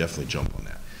 we could definitely jump on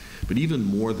that. But even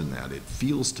more than that, it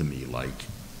feels to me like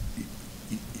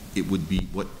it would be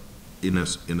what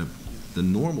the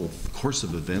normal course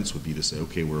of events would be to say,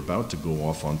 okay, we're about to go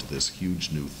off onto this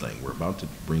huge new thing. We're about to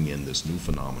bring in this new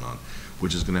phenomenon,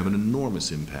 which is going to have an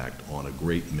enormous impact on a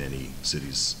great many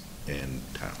cities and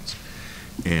towns.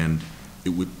 And it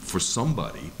would, for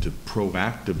somebody to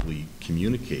proactively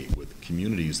communicate with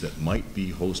communities that might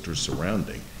be host or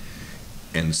surrounding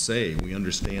and say, we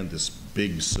understand this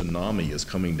big tsunami is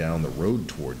coming down the road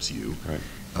towards you, right.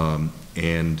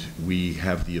 And we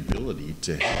have the ability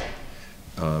to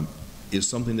help, is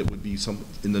something that would be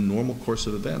in the normal course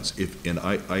of events. And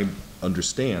I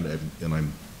understand, and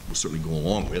I'm certainly go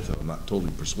along with, and I'm not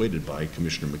totally persuaded by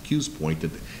Commissioner McHugh's point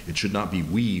that it should not be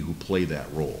we who play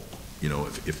that role. You know,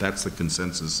 if that's the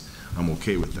consensus, I'm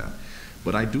okay with that.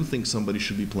 But I do think somebody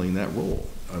should be playing that role.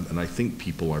 And I think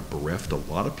people are bereft. A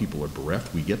lot of people are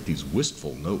bereft. We get these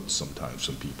wistful notes sometimes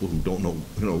from people who don't know,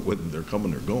 whether they're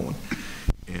coming or going.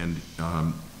 And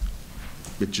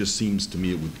it just seems to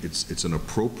me it's an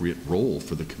appropriate role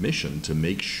for the commission to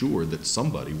make sure that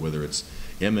somebody, whether it's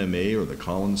MMA or the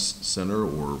Collins Center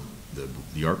or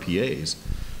the RPAs,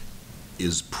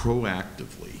 is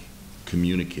proactively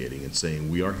communicating and saying,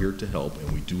 we are here to help,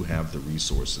 and we do have the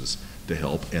resources to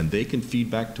help, and they can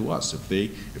feed back to us. If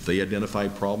they identify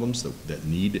problems that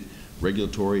need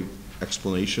regulatory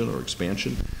explanation or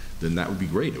expansion, then that would be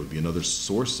great. It would be another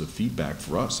source of feedback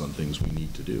for us on things we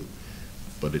need to do.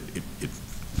 But it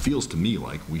feels to me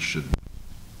like we should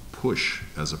push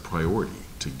as a priority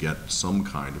to get some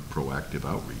kind of proactive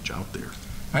outreach out there.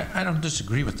 I don't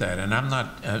disagree with that, and I'm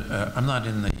not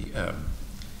in the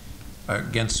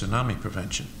against tsunami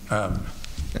prevention. But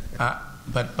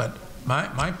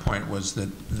my point was that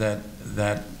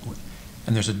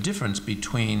and there's a difference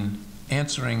between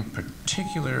answering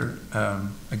particular,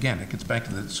 again, it gets back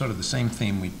to the same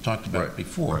theme we talked about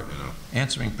before, right,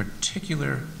 answering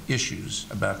particular issues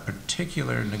about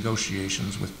particular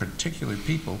negotiations with particular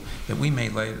people that we may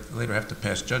later have to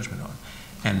pass judgment on,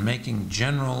 and making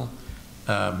general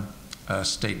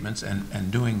statements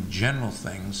and doing general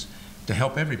things to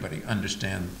help everybody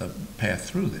understand the path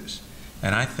through this.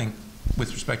 And I think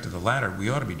with respect to the latter, we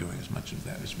ought to be doing as much of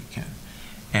that as we can.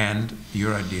 and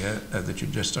your idea that you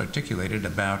just articulated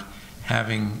about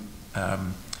having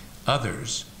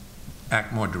others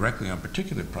act more directly on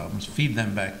particular problems, feed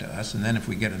them back to us, and then if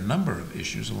we get a number of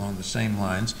issues along the same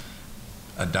lines,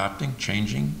 adopting,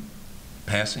 changing,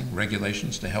 passing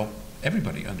regulations to help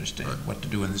everybody understand what to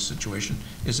do in this situation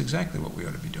is exactly what we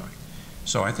ought to be doing.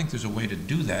 So I think there's a way to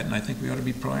do that, and I think we ought to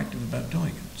be proactive about doing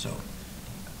it. So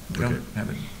we don't have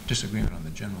a disagreement on the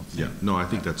general thing. Yeah, no, I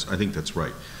think that's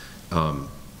right.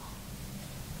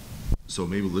 So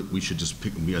maybe we should just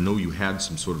pick, I know you had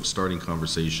some sort of starting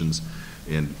conversations,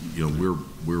 and, you know,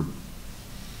 we're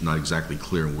not exactly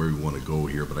clear on where we want to go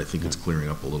here, but I think it's clearing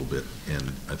up a little bit,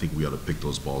 and I think we ought to pick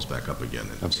those balls back up again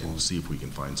and see if we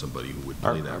can find somebody who would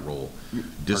play that role,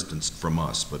 distanced from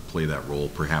us, but play that role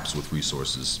perhaps with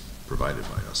resources provided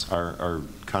by us. Our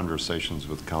conversations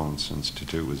with Collins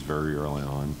Institute was very early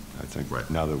on. I think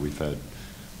now that we've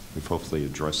hopefully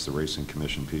addressed the Racing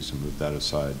Commission piece and moved that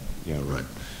aside, you know,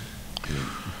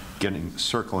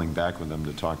 circling back with them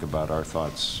to talk about our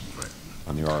thoughts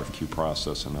on the RFQ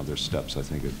process and other steps, I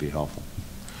think it'd be helpful.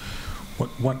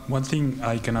 One thing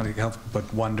I cannot help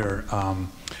but wonder,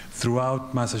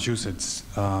 throughout Massachusetts,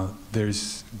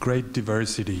 there's great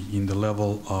diversity in the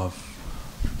level of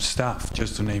staff,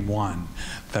 just to name one,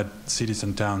 that cities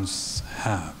and towns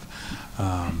have.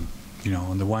 You know,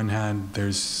 on the one hand,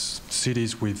 there's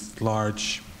cities with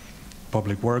large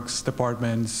public works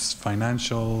departments,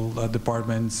 financial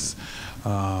departments,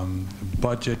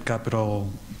 budget,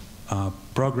 capital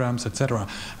programs, etc.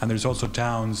 And there's also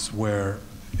towns where,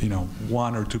 you know,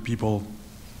 one or two people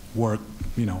work,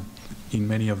 you know, in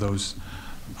many of those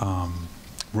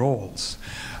roles.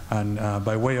 And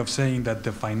by way of saying that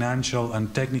the financial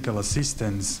and technical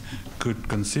assistance could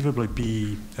conceivably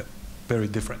be very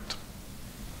different,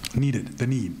 the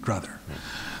need rather.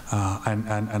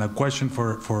 And a question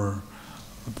for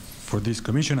this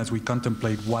commission, as we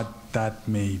contemplate what that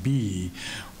may be,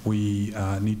 we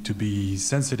need to be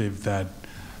sensitive that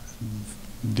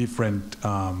different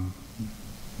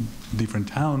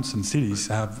towns and cities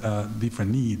have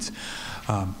different needs.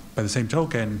 By the same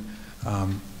token,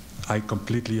 I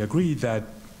completely agree that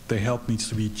the help needs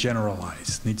to be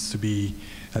generalized, needs to be,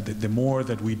 the more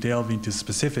that we delve into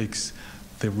specifics,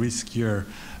 the riskier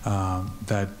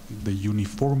that the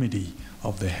uniformity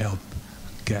of the help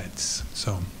gets.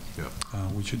 So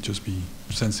we should just be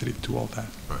sensitive to all that.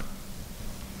 Right.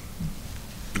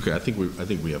 Okay, I think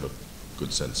we have a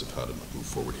good sense of how to move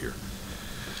forward here.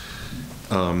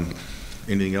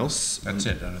 Anything else? That's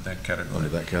it, under that category. Under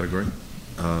that category.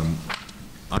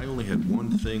 I only had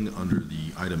one thing under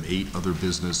the item 8, other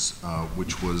business,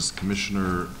 which was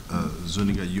Commissioner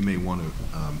Zuniga, you may want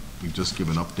to just give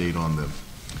an update on the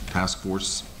task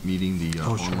force meeting, the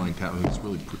online task. It's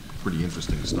really pretty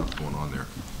interesting stuff going on there.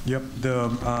 Yep,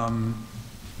 the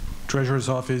Treasurer's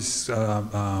Office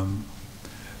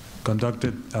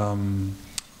conducted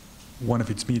one of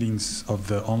its meetings of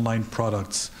the online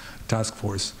products task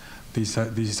force. This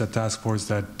is a task force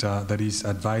that is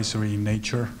advisory in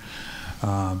nature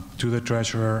to the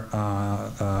treasurer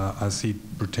as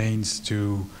it pertains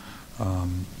to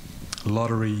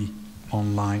lottery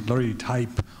type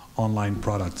online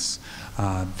products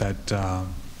that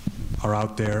are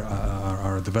out there,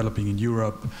 are developing in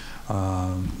Europe,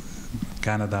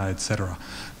 Canada, etc.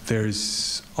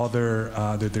 There's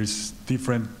there's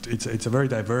different, it's a very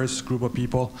diverse group of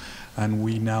people, and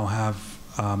we now have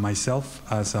myself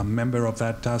as a member of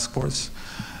that task force.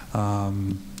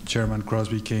 Chairman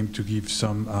Crosby came to give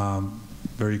some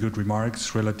very good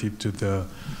remarks relative to the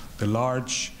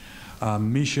large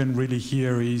mission really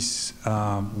here is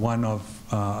one of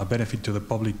a benefit to the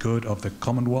public good of the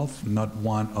Commonwealth, not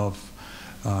one of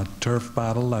turf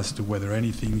battle as to whether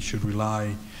anything should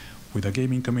rely with a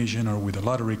gaming commission or with a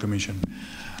lottery commission.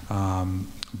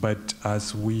 But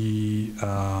as we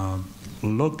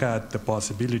look at the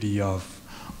possibility of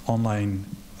online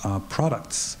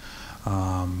products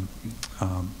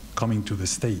coming to the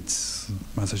states,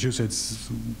 Massachusetts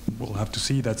will have to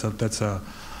see. That's a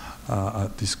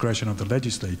discretion of the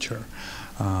legislature.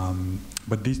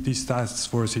 But this task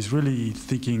force is really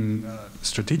thinking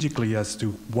strategically as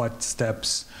to what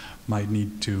steps might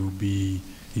need to be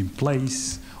in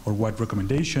place, or what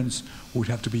recommendations would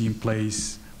have to be in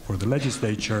place for the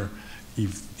legislature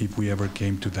if we ever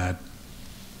came to that,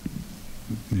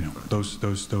 you know, those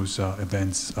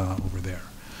events over there.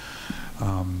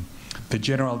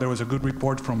 There was a good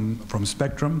report from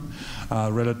Spectrum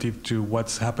relative to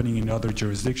what's happening in other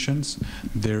jurisdictions.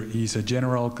 There is a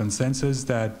general consensus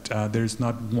that there's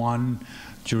not one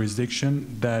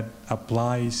jurisdiction that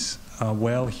applies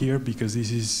well here, because this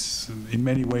is in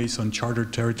many ways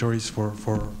uncharted territories for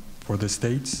the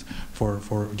states,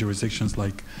 for jurisdictions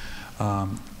like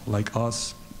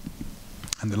us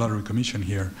and the Lottery Commission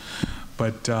here.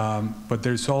 But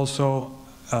there's also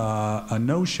a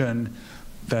notion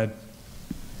that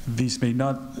the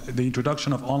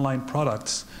introduction of online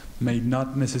products may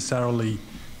not necessarily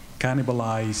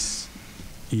cannibalize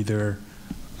either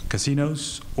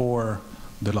casinos or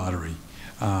the lottery.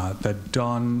 That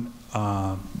done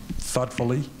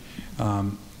thoughtfully,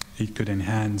 it could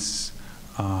enhance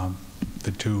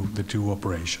the two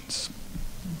operations.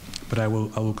 But I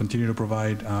will continue to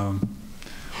provide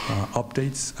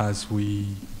updates as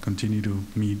we continue to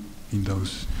meet in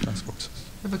those task forces.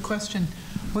 I have a question.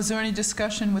 Was there any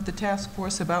discussion with the task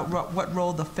force about what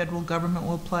role the federal government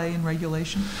will play in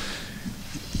regulation?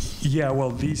 Yeah,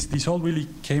 well, this all really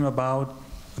came about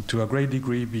to a great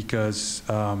degree because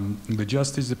the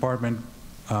Justice Department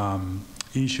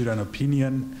issued an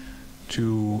opinion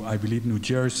to, I believe, New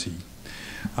Jersey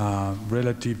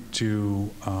relative to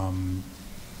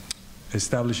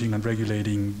establishing and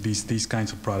regulating these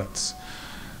kinds of products.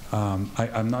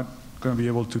 I'm not going to be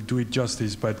able to do it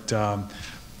justice, but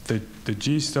the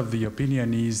gist of the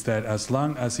opinion is that as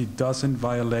long as it doesn't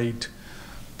violate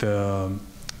the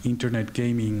Internet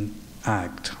Gaming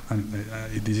Act, and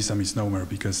this is a misnomer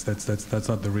because that's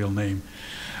not the real name,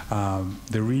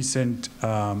 the recent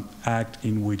act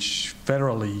in which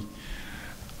federally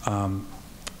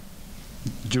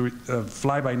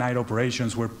fly-by-night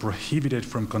operations were prohibited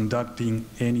from conducting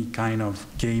any kind of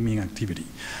gaming activity.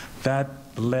 That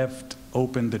left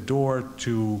open the door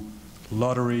to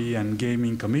lottery and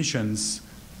gaming commissions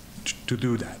to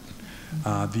do that.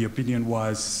 The opinion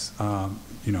was,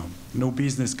 no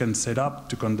business can set up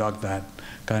to conduct that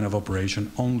kind of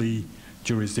operation, only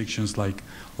jurisdictions like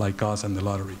us and the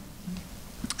lottery.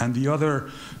 And the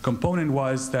other component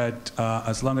was that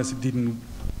as long as it didn't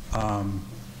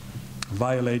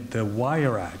violate the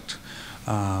Wire Act,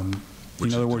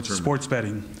 in other words, sports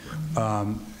betting,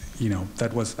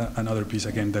 that was another piece,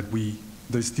 again, that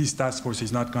this task force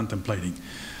is not contemplating.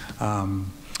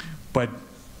 But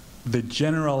the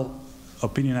general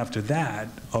opinion after that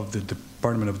of the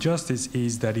Department of Justice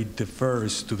is that it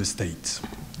defers to the states,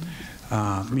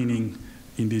 meaning,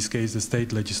 in this case, the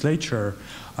state legislature,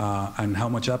 and how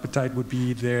much appetite would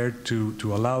be there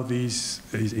to allow this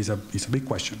is a big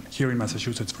question. Here in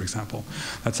Massachusetts, for example,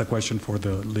 that's a question for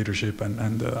the leadership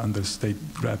and the state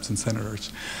reps and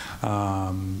senators.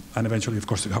 And eventually, of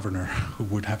course, the governor, who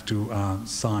would have to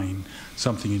sign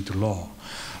something into law.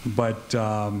 But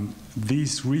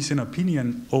this recent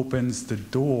opinion opens the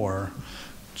door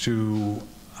to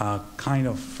a kind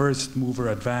of first mover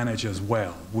advantage as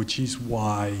well, which is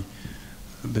why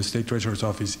the State Treasurer's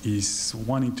Office is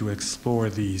wanting to explore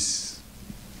these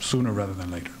sooner rather than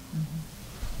later.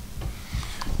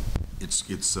 It's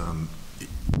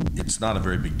not a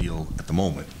very big deal at the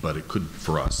moment, but it could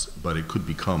for us, but it could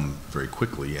become very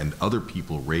quickly. And other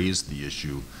people raised the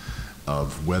issue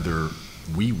of whether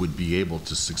we would be able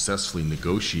to successfully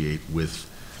negotiate with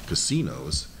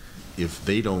casinos if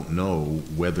they don't know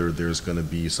whether there's going to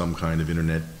be some kind of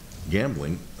internet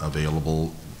gambling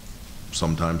available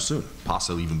sometime soon,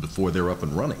 possibly even before they're up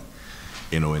and running,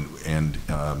 I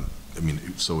mean,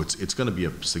 so it's going to be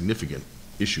a significant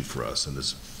issue for us, and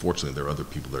fortunately there are other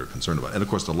people that are concerned about it. And of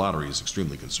course the lottery is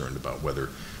extremely concerned about whether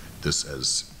this,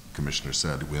 as Commissioner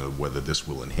said, whether this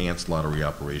will enhance lottery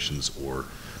operations or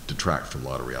detract from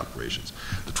lottery operations.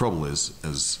 The trouble is,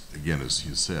 as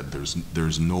you said,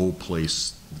 there's no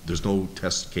place, there's no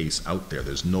test case out there.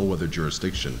 There's no other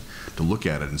jurisdiction to look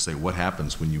at it and say, what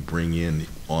happens when you bring in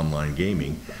online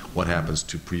gaming? What happens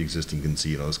to pre-existing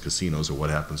casinos, or what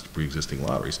happens to pre-existing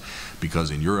lotteries?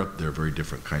 Because in Europe, there are very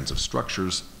different kinds of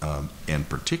structures, and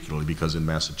particularly because in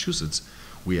Massachusetts,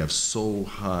 we have so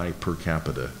high per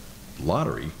capita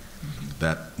lottery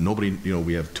that nobody,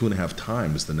 we have 2.5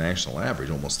 times the national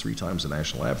average, almost 3 times the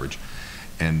national average,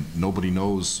 and nobody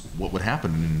knows what would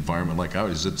happen in an environment like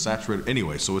ours. Is it saturated?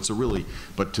 Anyway, so it's a really,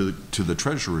 but to the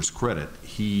Treasurer's credit,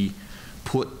 he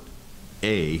put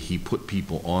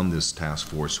people on this task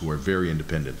force who are very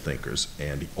independent thinkers,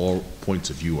 and all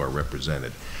points of view are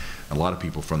represented. A lot of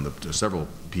people several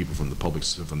people from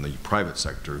the private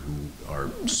sector who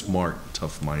are smart,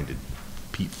 tough-minded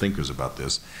thinkers about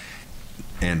this.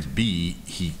 And B,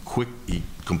 he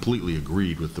completely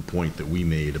agreed with the point that we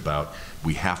made about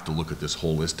we have to look at this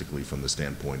holistically from the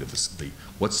standpoint of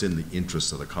what's in the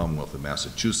interests of the Commonwealth of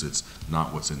Massachusetts,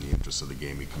 not what's in the interests of the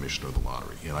Gaming Commission or the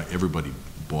lottery. And everybody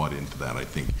bought into that, I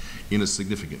think, in a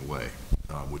significant way,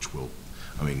 which will,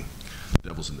 the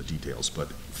devil's in the details,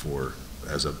 but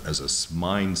as a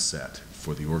mindset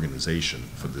for the organization,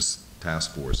 for this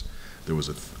task force, there was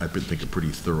I think, a pretty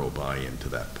thorough buy-in to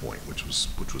that point, which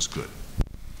was good.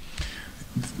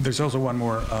 There's also one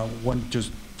more, one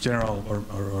just general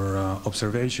or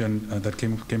observation that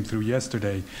came through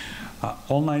yesterday.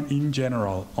 Online in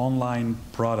general, online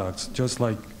products, just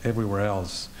like everywhere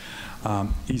else,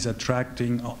 is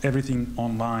attracting, everything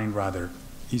online rather,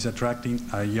 is attracting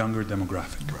a younger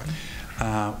demographic.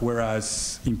 Right.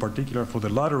 Whereas in particular for the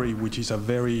lottery, which is a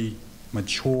very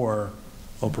mature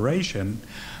operation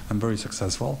and very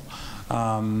successful,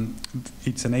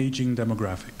 it's an aging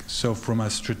demographic. So from a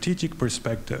strategic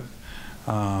perspective,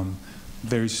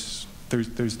 there's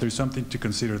something to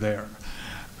consider there.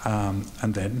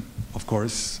 And then, of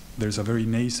course, there's a very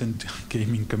nascent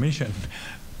gaming commission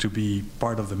to be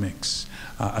part of the mix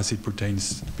as it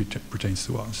pertains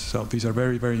to us. So these are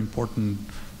very, very important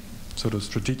sort of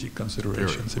strategic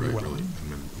considerations, if you will. Really.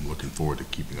 I'm looking forward to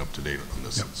keeping up to date on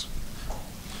this. Yep.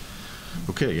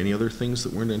 Okay, any other things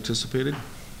that weren't anticipated?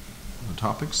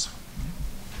 Topics?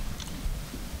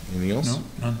 Anything else? No,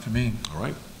 none for me. All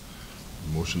right.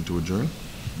 Motion to adjourn?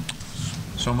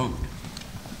 So moved.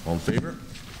 All in favor?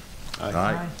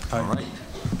 Aye. All right.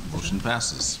 Motion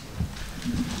passes.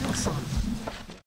 Excellent.